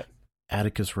 Who's that?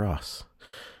 Atticus Ross.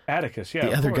 Atticus, yeah.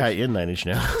 The other guy in Nine Inch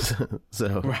Nails.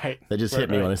 So right. That just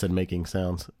hit me when I said making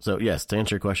sounds. So yes, to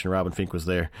answer your question, Robin Fink was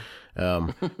there,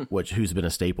 who's been a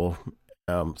staple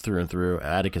through and through.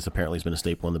 Atticus apparently has been a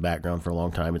staple in the background for a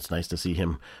long time. It's nice to see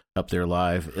him up there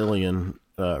live. Ilian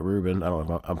Rubin, I don't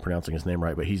know if I'm pronouncing his name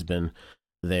right, but he's been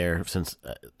there since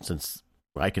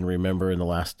I can remember in the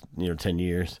last 10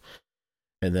 years.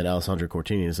 And then Alessandro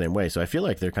Cortini the same way. So I feel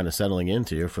like they're kind of settling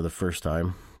into, for the first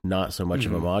time, not so much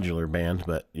of a modular band,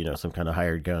 but some kind of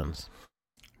hired guns.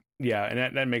 Yeah,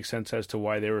 and that makes sense as to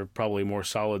why they were probably more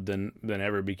solid than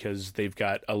ever, because they've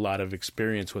got a lot of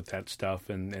experience with that stuff,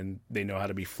 and they know how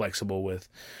to be flexible with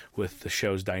the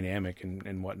show's dynamic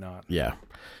and whatnot. Yeah.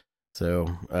 So,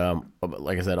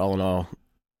 like I said, all in all,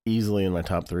 easily in my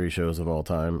top 3 shows of all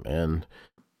time, and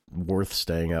worth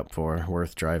staying up for,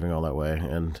 worth driving all that way.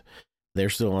 And they're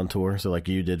still on tour, so like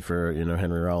you did for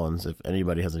Henry Rollins, if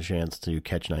anybody has a chance to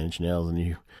catch Nine Inch Nails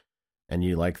and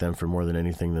you like them for more than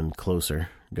anything than Closer,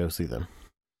 go see them.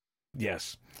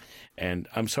 Yes. And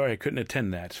I'm sorry I couldn't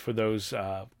attend that. For those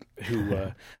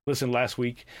who listened last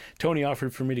week, Tony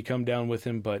offered for me to come down with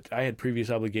him, but I had previous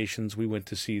obligations. We went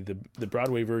to see the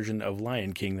Broadway version of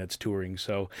Lion King that's touring.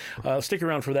 So stick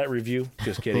around for that review.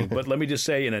 Just kidding. But let me just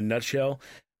say, in a nutshell,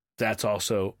 that's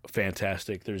also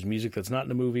fantastic. There's music that's not in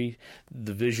the movie.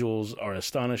 The visuals are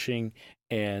astonishing.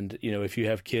 And, if you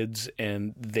have kids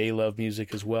and they love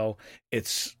music as well,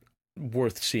 it's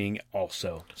worth seeing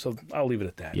also. So I'll leave it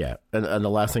at that. Yeah. And the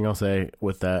last thing I'll say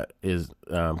with that is,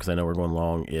 because I know we're going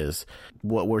long, is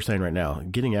what we're saying right now,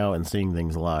 getting out and seeing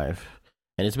things live.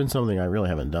 And it's been something I really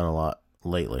haven't done a lot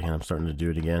lately, and I'm starting to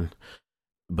do it again.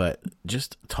 But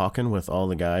just talking with all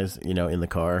the guys, in the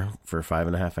car for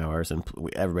 5.5 hours, and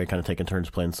everybody kind of taking turns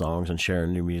playing songs and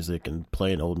sharing new music and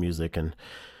playing old music and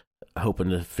hoping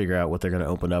to figure out what they're going to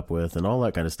open up with and all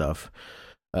that kind of stuff.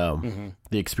 The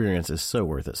experience is so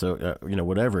worth it. So,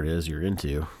 whatever it is you're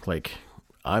into, like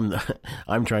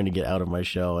I'm trying to get out of my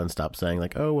shell and stop saying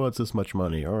like, oh, well, it's this much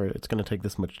money or it's going to take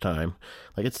this much time.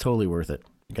 Like, it's totally worth it.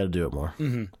 You got to do it more.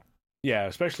 Mm-hmm. Yeah,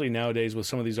 especially nowadays with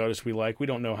some of these artists we like, we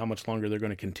don't know how much longer they're going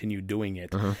to continue doing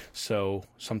it. So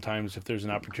sometimes if there's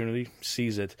an opportunity,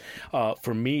 seize it.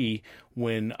 For me,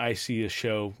 when I see a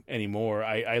show anymore,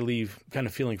 I leave kind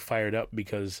of feeling fired up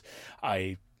because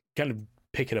I kind of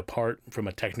pick it apart from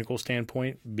a technical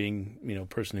standpoint, being a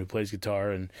person who plays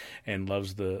guitar and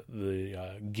loves the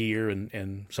gear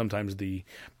and sometimes the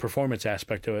performance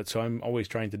aspect of it. So I'm always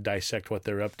trying to dissect what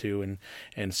they're up to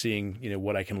and seeing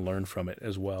what I can learn from it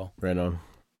as well. Right on.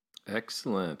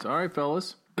 Excellent. All right,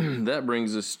 fellas, that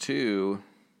brings us to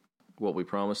what we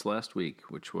promised last week,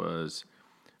 which was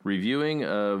reviewing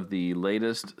of the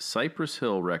latest Cypress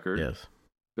Hill record. Yes,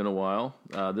 been a while.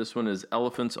 This one is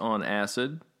Elephants on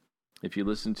Acid. If you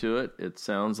listen to it, it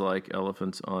sounds like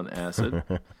elephants on acid.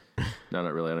 No,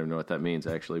 not really. I don't even know what that means,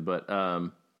 actually. But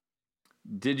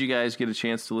did you guys get a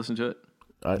chance to listen to it?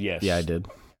 Yes. Yeah, I did.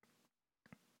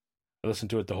 I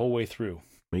listened to it the whole way through.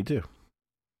 Me too.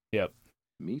 Yep.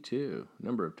 Me too. A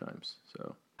number of times.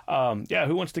 So.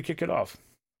 Who wants to kick it off?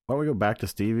 Why don't we go back to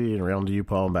Stevie and around to you,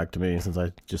 Paul, and back to me, since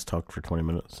I just talked for 20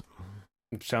 minutes.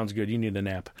 Sounds good. You need a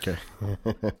nap. Okay.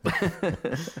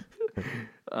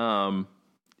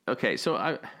 Okay,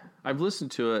 so I've listened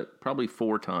to it probably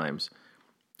 4 times.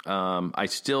 I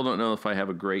still don't know if I have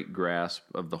a great grasp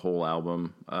of the whole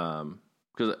album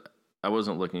because I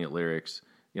wasn't looking at lyrics.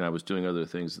 I was doing other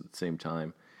things at the same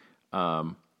time.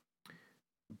 But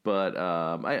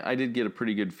I did get a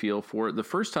pretty good feel for it. The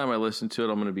first time I listened to it,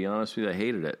 I'm going to be honest with you, I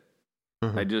hated it.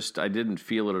 Mm-hmm. I didn't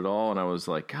feel it at all, and I was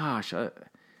like, gosh,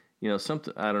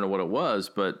 something. I don't know what it was,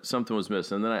 but something was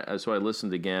missing. And then so I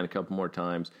listened again a couple more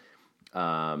times.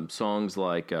 Songs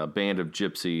like Band of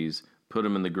Gypsies, Put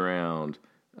 'Em in the Ground.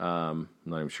 I'm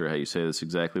not even sure how you say this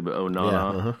exactly, but Oh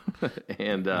Nana,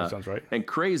 and that sounds right. And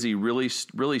Crazy really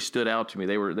stood out to me.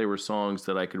 They were songs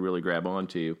that I could really grab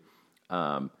onto.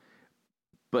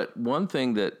 But one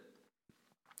thing that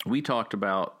we talked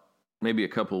about maybe a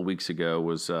couple of weeks ago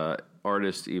was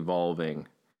artists evolving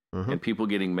and people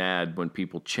getting mad when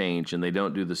people change and they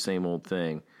don't do the same old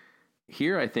thing.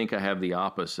 Here, I think I have the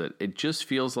opposite. It just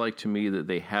feels like to me that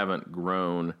they haven't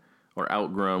grown or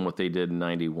outgrown what they did in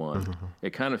 91. It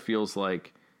kind of feels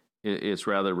like it's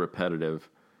rather repetitive.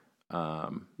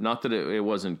 Not that it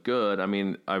wasn't good. I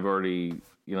mean, I've already,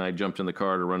 I jumped in the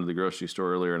car to run to the grocery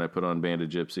store earlier and I put on Band of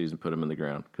Gypsies and Put 'Em in the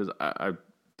Ground because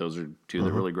those are two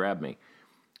that really grabbed me.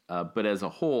 But as a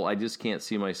whole, I just can't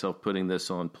see myself putting this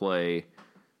on play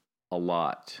a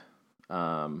lot.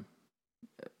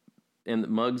 And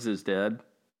Muggs is Dead.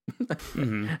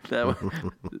 That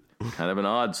was kind of an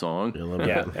odd song.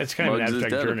 Yeah, it's kind of an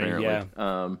abstract journey. Apparently. Yeah.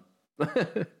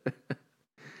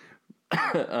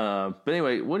 But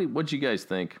anyway, what'd you guys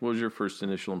think? What was your first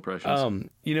initial impressions? I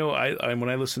when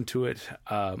I listened to it,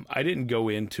 I didn't go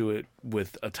into it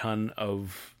with a ton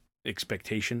of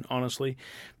expectation, honestly,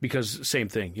 because same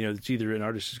thing, it's either an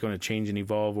artist is going to change and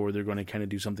evolve or they're going to kind of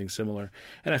do something similar.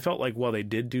 And I felt like while they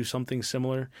did do something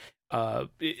similar,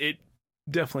 it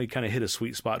definitely kind of hit a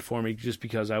sweet spot for me just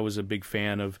because I was a big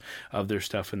fan of their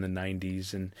stuff in the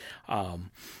 90s. And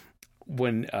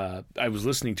when I was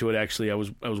listening to it, actually, I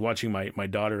was watching my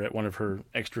daughter at one of her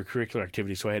extracurricular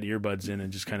activities, so I had earbuds in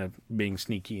and just kind of being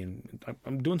sneaky and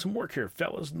I'm doing some work here,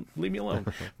 fellas, leave me alone.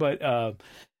 But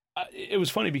it was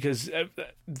funny because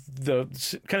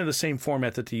the kind of the same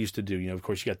format that they used to do. Of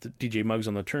course, you got the DJ Muggs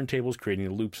on the turntables creating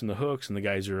the loops and the hooks, and the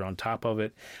guys are on top of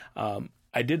it.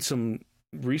 I did some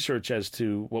research as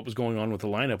to what was going on with the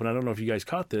lineup, and I don't know if you guys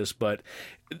caught this, but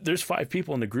there's 5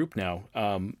 people in the group now.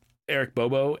 Eric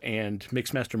Bobo and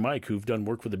Mixmaster Mike, who've done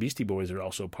work with the Beastie Boys, are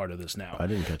also part of this now. I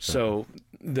didn't catch that. So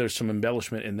there's some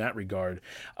embellishment in that regard.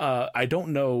 I don't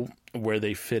know where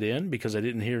they fit in because I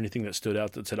didn't hear anything that stood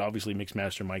out that said obviously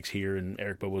Mixmaster Mike's here and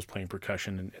Eric Bobo's playing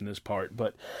percussion in this part.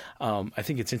 But I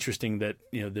think it's interesting that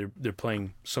they're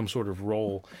playing some sort of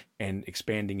role and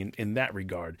expanding in that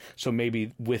regard. So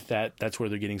maybe with that's where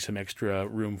they're getting some extra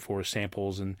room for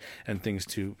samples and things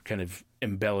to kind of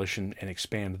embellish and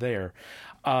expand there.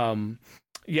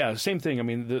 Yeah, same thing. I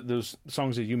mean, those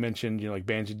songs that you mentioned, like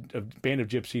Band of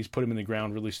Gypsies, Put 'Em in the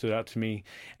Ground, really stood out to me.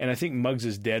 And I think Muggs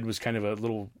is Dead was kind of a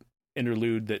little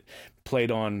interlude that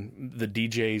played on the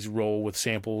DJ's role with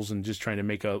samples and just trying to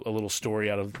make a little story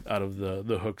out of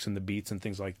the hooks and the beats and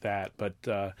things like that. But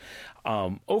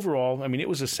overall, I mean, it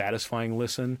was a satisfying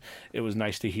listen. It was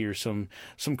nice to hear some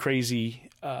crazy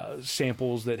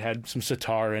samples that had some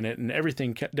sitar in it, and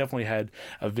everything definitely had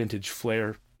a vintage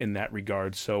flair in that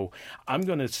regard. So I'm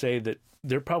going to say that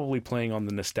they're probably playing on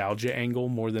the nostalgia angle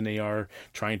more than they are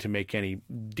trying to make any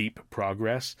deep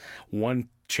progress. One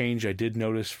change I did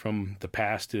notice from the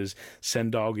past is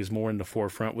Sendog is more in the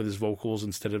forefront with his vocals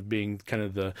instead of being kind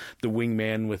of the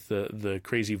wingman with the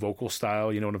crazy vocal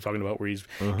style. You know what I'm talking about, where he's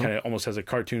kind of almost has a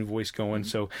cartoon voice going.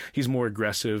 So he's more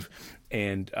aggressive.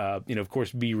 And, of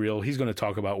course, Be Real, he's going to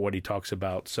talk about what he talks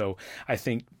about. So I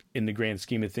think in the grand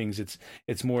scheme of things,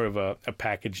 it's more of a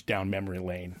package down memory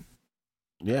lane.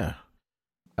 Yeah.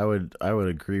 I would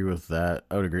agree with that.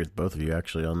 I would agree with both of you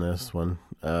actually on this one.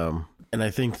 And I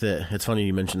think that it's funny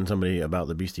you mentioned somebody about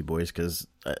the Beastie Boys, because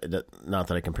not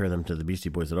that I compare them to the Beastie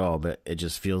Boys at all, but it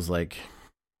just feels like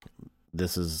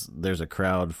there's a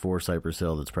crowd for Cypress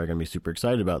Hill that's probably going to be super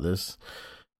excited about this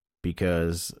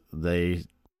because they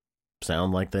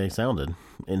sound like they sounded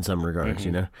in some regards,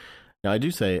 you know. Now I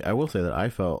will say that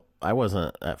I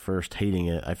wasn't at first hating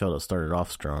it. I felt it started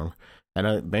off strong,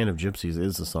 and Band of Gypsies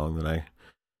is a song that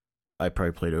I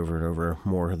probably played over and over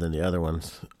more than the other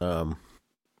ones.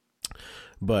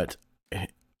 But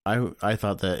I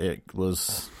thought that it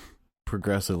was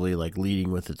progressively like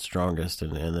leading with its strongest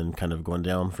and then kind of going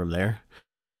down from there.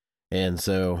 And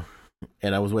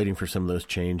I was waiting for some of those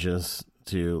changes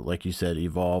to, like you said,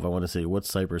 evolve. I want to see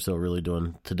what's Cypress Hill really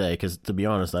doing today, because to be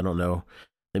honest, I don't know.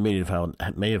 They may have had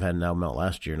an album out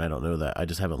last year, and I don't know that. I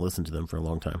just haven't listened to them for a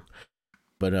long time.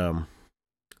 But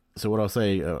so what I'll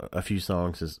say, a few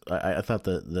songs is I thought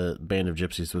that the Band of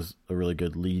Gypsies was a really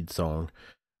good lead song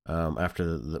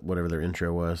after whatever their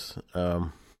intro was,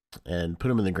 and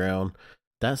Put 'Em in the Ground.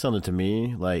 That sounded to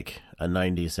me like a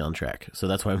 90s soundtrack. So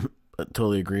that's why I'm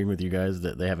totally agreeing with you guys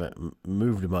that they haven't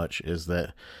moved much, is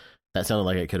that sounded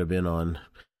like it could have been on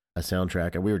a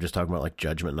soundtrack. And we were just talking about like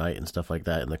Judgment Night and stuff like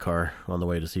that in the car on the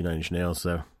way to see Nine Inch Nails.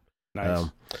 So nice.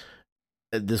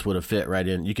 This would have fit right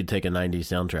in. You could take a 90s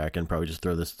soundtrack and probably just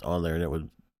throw this on there and it would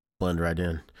blend right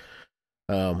in.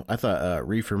 I thought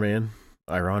Reefer Man,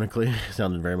 ironically,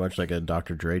 sounded very much like a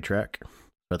Dr. Dre track.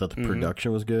 I thought the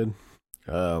production was good.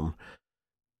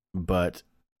 But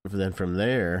then from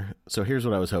there, so here's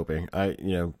what I was hoping.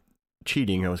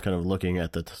 Cheating, I was kind of looking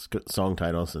at the song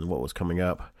titles and what was coming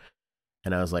up.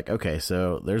 And I was like, okay,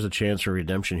 so there's a chance for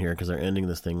redemption here because they're ending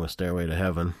this thing with Stairway to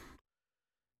Heaven.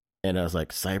 And I was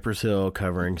like, Cypress Hill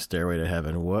covering Stairway to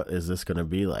Heaven. What is this going to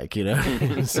be like, you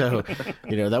know? So,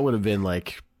 that would have been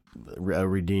like a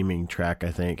redeeming track, I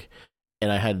think.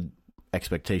 And I had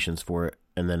expectations for it,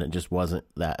 and then it just wasn't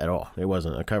that at all. It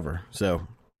wasn't a cover. So,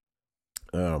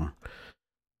 I don't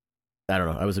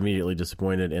know. I was immediately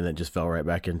disappointed, and it just fell right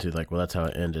back into like, well, that's how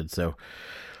it ended. So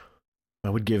I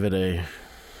would give it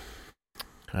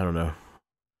I don't know.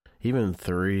 Even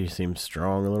 3 seems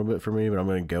strong a little bit for me, but I'm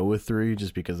going to go with 3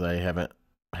 just because I haven't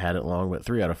had it long, but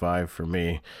 3 out of 5 for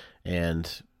me.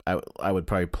 And I would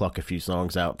probably pluck a few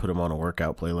songs out, put them on a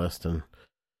workout playlist, and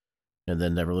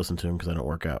then never listen to them because I don't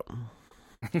work out.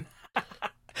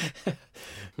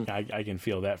 I can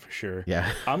feel that for sure.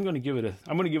 Yeah. I'm going to give it a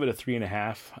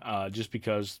 3.5, just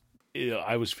because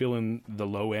I was feeling the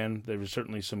low end. There was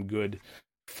certainly some good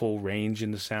full range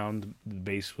in the sound. The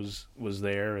bass was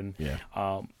there, and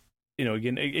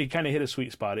again, it kind of hit a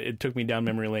sweet spot. It took me down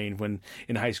memory lane when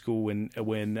in high school when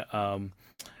the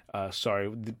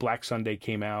Black Sunday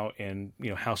came out, and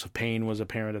House of Pain was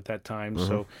apparent at that time.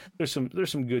 So there's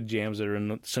some good jams that are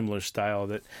in a similar style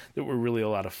that were really a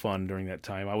lot of fun during that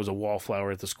time. I was a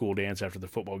wallflower at the school dance after the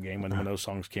football game when those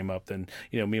songs came up. Then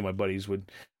me and my buddies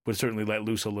would certainly let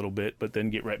loose a little bit, but then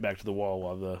get right back to the wall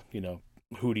while the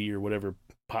Hootie or whatever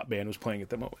pop band was playing at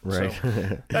the moment. Right.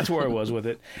 So that's where I was with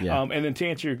it. Yeah. And then to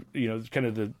answer, kind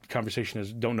of the conversation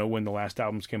is don't know when the last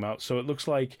albums came out. So it looks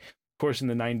like, of course, in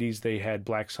the 90s, they had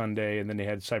Black Sunday, and then they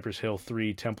had Cypress Hill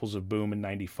 3, Temples of Boom in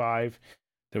 95.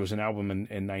 There was an album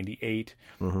in 98,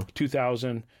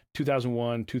 2000,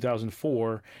 2001,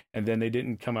 2004, and then they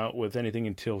didn't come out with anything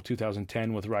until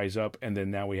 2010 with Rise Up, and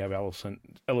then now we have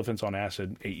Elephants on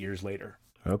Acid 8 years later.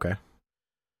 Okay.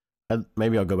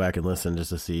 Maybe I'll go back and listen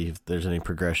just to see if there's any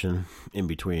progression in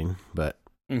between, but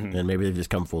and maybe they've just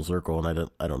come full circle and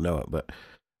I don't know it, but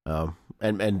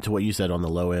and to what you said on the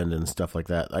low end and stuff like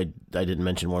that, I didn't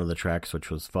mention one of the tracks,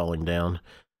 which was Falling Down.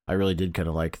 I really did kind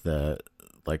of like the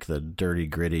dirty,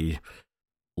 gritty,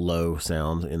 low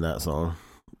sound in that song.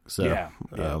 So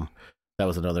that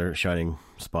was another shining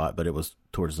spot, but it was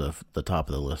towards the top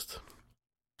of the list.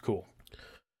 Cool.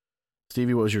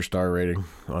 Stevie, what was your star rating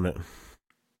on it?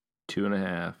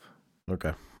 2.5.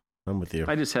 Okay, I'm with you.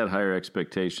 I just had higher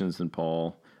expectations than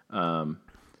Paul.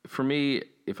 For me,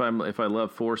 if I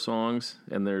love 4 songs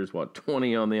and there's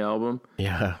 20 on the album.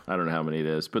 Yeah, I don't know how many it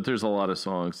is, but there's a lot of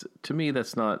songs. To me,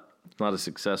 that's not not a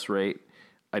success rate.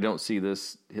 I don't see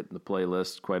this hitting the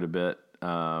playlist quite a bit.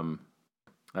 I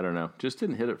don't know. Just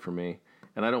didn't hit it for me.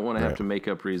 And I don't want to have to make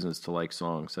up reasons to like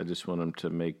songs. I just want them to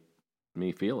make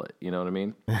me feel it. You know what I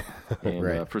mean?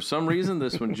 And for some reason,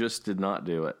 this one just did not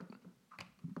do it.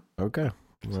 Okay.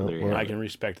 So there you go. I can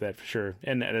respect that for sure.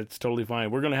 And it's totally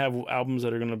fine. We're going to have albums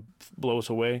that are going to blow us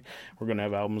away. We're going to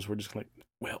have albums we're just like,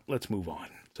 well, let's move on.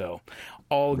 So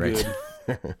all good.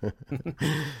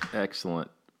 Excellent.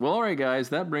 Well, all right, guys,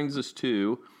 that brings us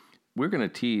to, we're going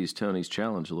to tease Tony's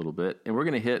challenge a little bit, and we're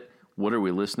going to hit what are we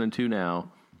listening to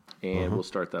now, and we'll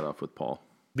start that off with Paul.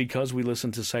 Because we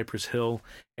listened to Cypress Hill,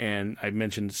 and I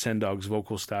mentioned Sendog's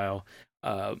vocal style,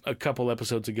 a couple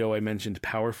episodes ago I mentioned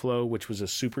Power Flow, which was a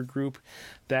super group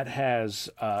that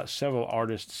has several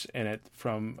artists in it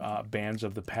from bands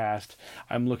of the past.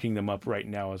 I'm looking them up right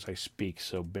now as I speak,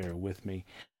 so bear with me.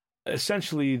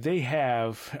 Essentially, they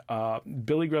have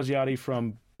Billy Graziati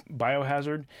from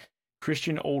Biohazard,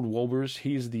 Christian Old Wolbers.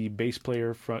 He's the bass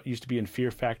player used to be in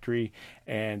Fear Factory,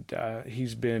 and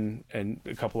he's been in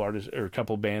a couple artists or a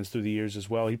couple bands through the years as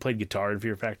well. He played guitar in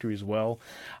Fear Factory as well.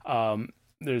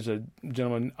 There's a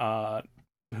gentleman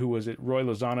who was it, Roy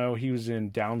Lozano. He was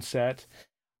in Downset.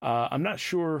 I'm not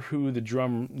sure who the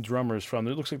drummer is from.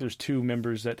 It looks like there's two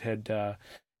members that had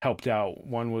helped out.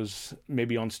 One was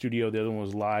maybe on studio, the other one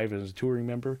was live as a touring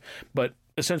member. But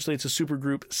essentially, it's a super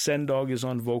group. Sendog is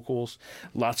on vocals.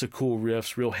 Lots of cool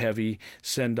riffs, real heavy.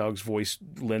 Sendog's voice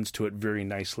lends to it very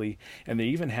nicely. And they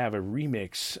even have a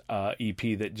remix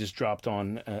EP that just dropped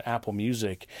on Apple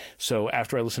Music. So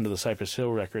after I listened to the Cypress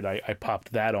Hill record, I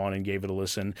popped that on and gave it a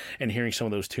listen. And hearing some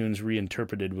of those tunes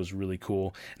reinterpreted was really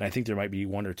cool. And I think there might be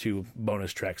one or two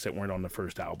bonus tracks that weren't on the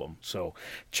first album. So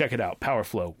check it out. Power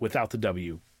Flow, without the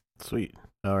W. Sweet.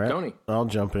 All right. Tony. I'll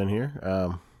jump in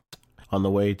here. On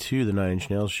the way to the Nine Inch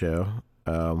Nails show,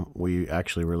 we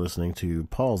actually were listening to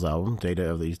Paul's album, Data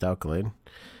of the East Alkalade.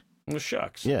 Well,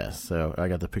 shucks. Yeah, so I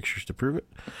got the pictures to prove it.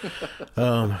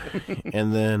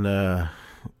 And then,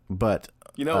 but...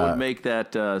 You know what would make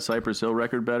that Cypress Hill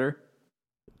record better?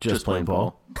 Just plain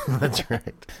Paul. That's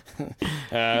right.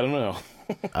 I don't know.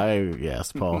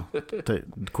 Yes, Paul.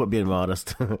 Quit being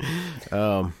modest.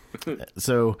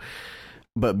 So,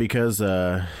 but because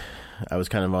I was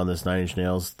kind of on this Nine Inch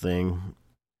Nails thing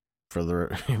for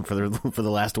the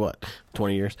last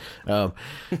 20 years.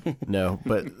 No,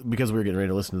 but because we were getting ready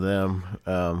to listen to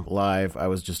them live, I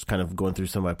was just kind of going through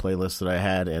some of my playlists that I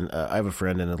had, and I have a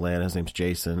friend in Atlanta. His name's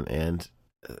Jason, and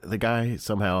the guy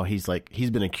somehow he's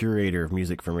been a curator of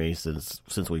music for me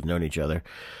since we've known each other,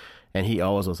 and he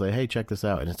always will say, "Hey, check this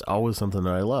out," and it's always something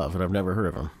that I love, and I've never heard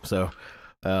of him. So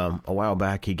a while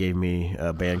back, he gave me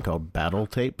a band called Battle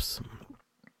Tapes.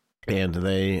 And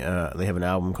they have an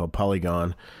album called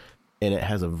Polygon, and it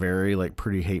has a very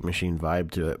Pretty Hate Machine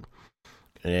vibe to it.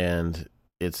 And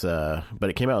it's but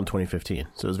it came out in 2015,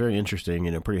 so it was very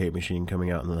interesting. Pretty Hate Machine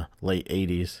coming out in the late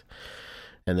 80s,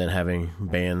 and then having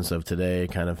bands of today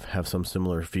kind of have some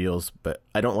similar feels. But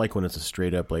I don't like when it's a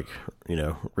straight up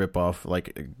rip off.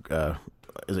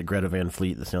 Is it Greta Van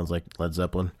Fleet that sounds like Led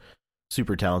Zeppelin?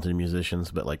 Super talented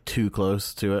musicians, but too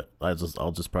close to it.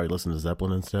 I'll just probably listen to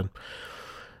Zeppelin instead.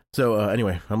 So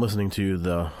anyway, I'm listening to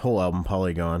the whole album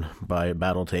Polygon by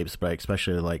Battle Tapes, but I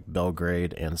especially like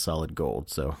Belgrade and Solid Gold.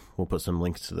 So we'll put some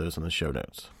links to those in the show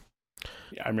notes.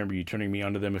 Yeah, I remember you turning me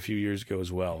onto them a few years ago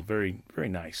as well. Very, very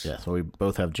nice. Yeah, so we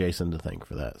both have Jason to thank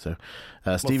for that. So,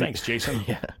 Stevie, well, thanks, Jason.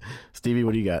 Yeah, Stevie,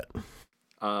 what do you got?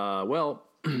 Well,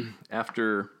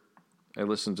 after I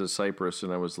listened to Cypress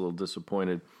and I was a little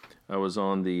disappointed, I was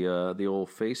on the old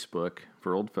Facebook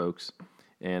for old folks,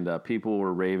 and people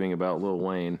were raving about Lil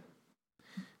Wayne.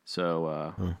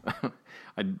 So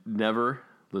I never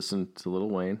listened to Lil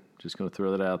Wayne. Just going to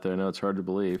throw that out there. I know it's hard to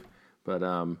believe, but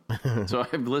so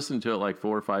I've listened to it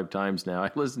 4 or 5 times now. I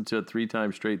listened to it 3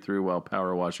 times straight through while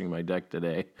power washing my deck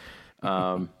today.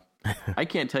 I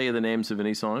can't tell you the names of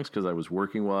any songs because I was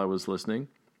working while I was listening,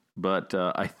 but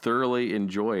I thoroughly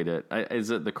enjoyed it.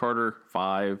 Is it the Carter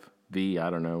 5V? I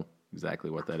don't know exactly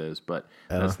what that is, but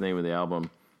that's the name of the album.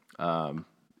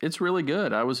 It's really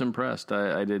good. I was impressed.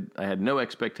 I had no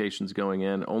expectations going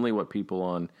in, only what people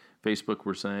on Facebook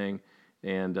were saying.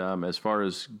 And as far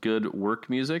as good work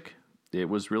music, it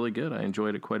was really good. I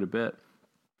enjoyed it quite a bit.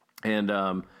 And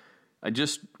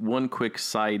one quick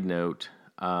side note.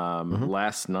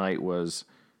 Last night was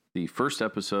the first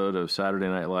episode of Saturday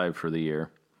Night Live for the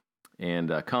year, and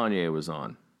Kanye was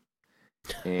on.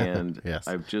 And yes.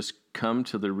 I've just come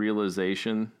to the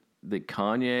realization that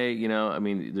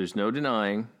Kanye, there's no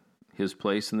denying his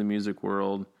place in the music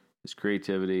world, his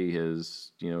creativity,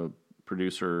 his,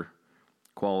 producer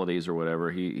qualities or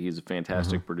whatever. He's a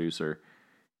fantastic producer.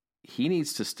 He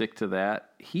needs to stick to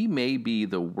that. He may be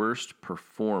the worst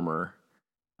performer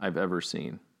I've ever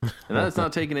seen. And that's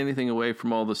not taking anything away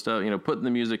from all the stuff, putting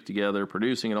the music together,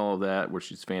 producing and all of that,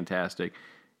 which is fantastic.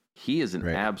 He is an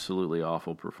absolutely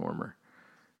awful performer.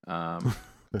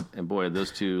 And boy,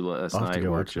 those two last night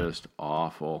were just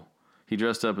awful. He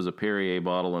dressed up as a Perrier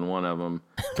bottle in one of them.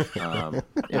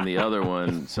 And the other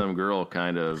one, some girl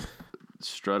kind of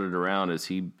strutted around as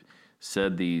he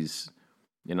said these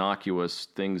innocuous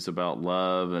things about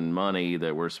love and money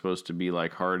that were supposed to be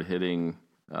like hard-hitting,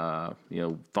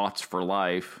 thoughts for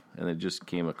life. And it just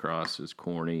came across as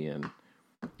corny. And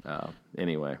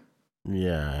anyway.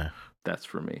 Yeah. That's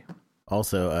for me.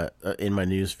 Also, in my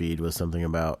news feed was something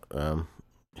about...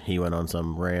 he went on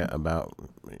some rant about,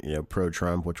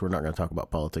 pro-Trump, which we're not going to talk about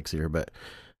politics here, but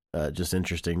just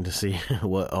interesting to see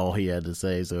what all he had to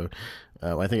say. So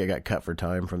I think I got cut for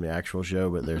time from the actual show,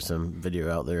 but there's some video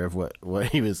out there of what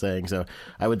he was saying. So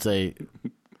I would say,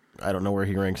 I don't know where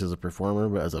he ranks as a performer,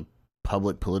 but as a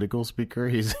public political speaker,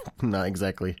 he's not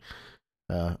exactly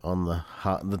on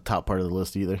the top part of the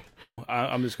list either.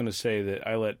 I'm just going to say that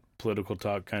I let political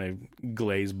talk kind of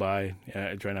glaze by.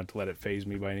 I try not to let it faze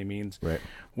me by any means. Right.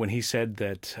 When he said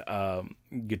that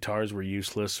guitars were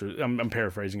useless, or I'm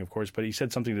paraphrasing, of course, but he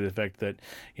said something to the effect that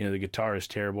the guitar is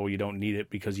terrible. You don't need it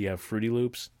because you have Fruity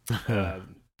Loops.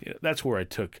 That's where I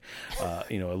took a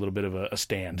little bit of a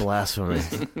stand. Blasphemy.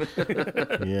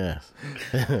 Yes.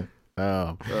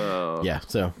 Yeah.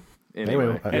 So.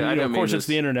 Anyway, and of course, it's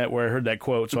the internet where I heard that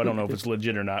quote, so I don't know if it's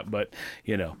legit or not. But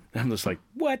I'm just like,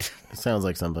 what? It sounds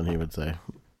like something he would say,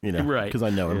 right? Because I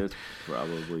know him. It's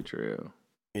probably true.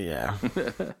 Yeah.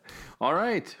 All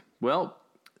right. Well,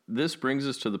 this brings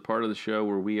us to the part of the show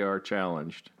where we are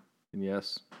challenged. And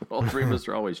yes, all three of us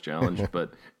are always challenged,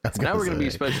 but now we're going to be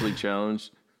especially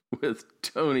challenged with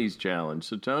Tony's challenge.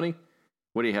 So, Tony,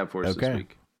 what do you have for us this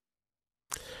week?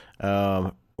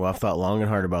 Well, I've thought long and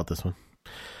hard about this one.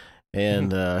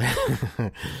 And I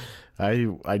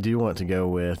do want to go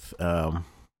with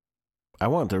I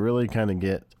want to really kind of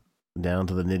get down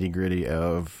to the nitty gritty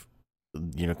of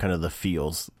kind of the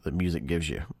feels that music gives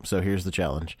you. So here's the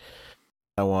challenge.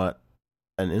 I want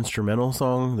an instrumental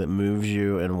song that moves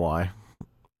you and why.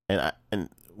 An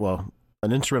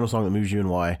instrumental song that moves you and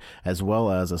why, as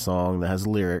well as a song that has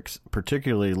lyrics,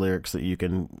 particularly lyrics that you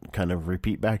can kind of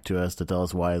repeat back to us to tell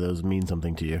us why those mean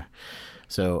something to you.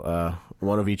 So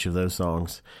one of each of those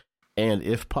songs. And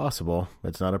if possible,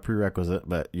 it's not a prerequisite,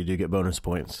 but you do get bonus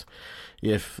points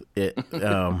if it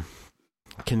can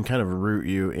kind of root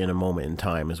you in a moment in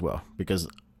time as well. Because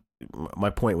my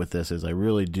point with this is I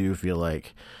really do feel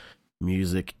like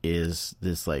music is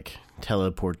this like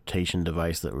teleportation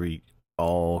device that we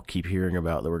all keep hearing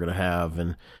about that we're going to have.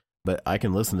 But I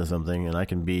can listen to something and I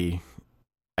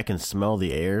can smell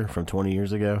the air from 20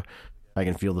 years ago. I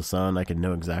can feel the sun. I can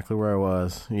know exactly where I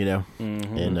was,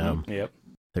 Mm-hmm, and yep.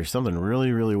 There's something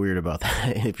really, really weird about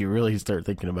that if you really start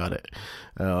thinking about it.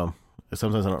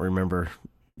 Sometimes I don't remember,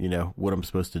 what I'm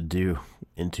supposed to do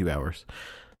in 2 hours.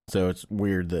 So it's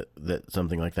weird that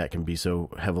something like that can be so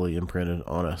heavily imprinted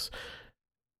on us.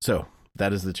 So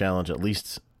that is the challenge, at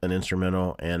least an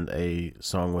instrumental and a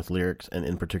song with lyrics, and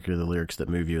in particular the lyrics that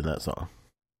move you in that song.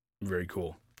 Very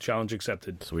cool. Challenge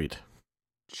accepted. Sweet.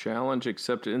 Challenge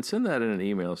accepted. And send that in an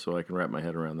email so I can wrap my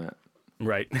head around that.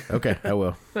 Right. Okay, I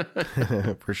will.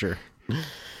 For sure.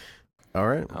 All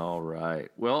right.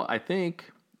 Well, I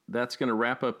think that's going to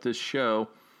wrap up this show.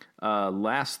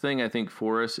 Last thing I think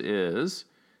for us is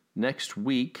next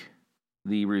week,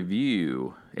 the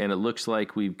review. And it looks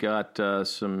like we've got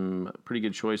some pretty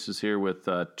good choices here with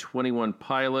 21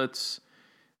 Pilots,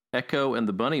 Echo and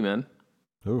the Bunnymen.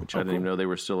 Which I didn't even know they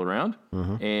were still around.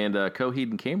 Mm-hmm. And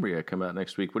Coheed and Cambria come out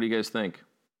next week. What do you guys think?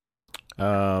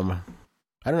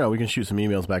 I don't know. We can shoot some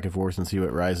emails back and forth and see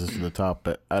what rises to the top.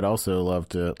 But I'd also love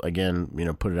to, again,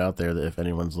 put it out there that if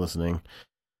anyone's listening,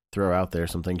 throw out there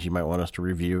some things you might want us to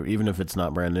review, even if it's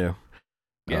not brand new.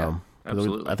 Yeah,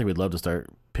 absolutely. I think we'd love to start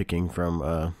picking from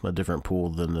a different pool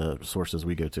than the sources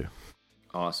we go to.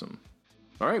 Awesome.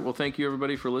 All right. Well, thank you,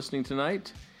 everybody, for listening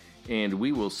tonight. And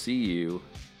we will see you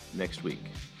next week.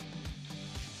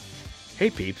 Hey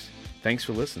peeps, thanks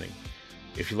for listening.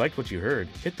 If you liked what you heard,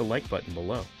 hit the like button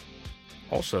below.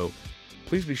 Also,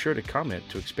 please be sure to comment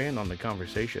to expand on the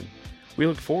conversation. We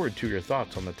look forward to your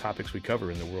thoughts on the topics we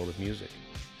cover in the world of music.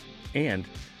 And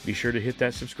be sure to hit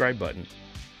that subscribe button.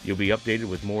 You'll be updated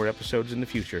with more episodes in the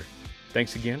future.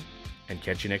 Thanks again, and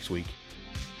catch you next week.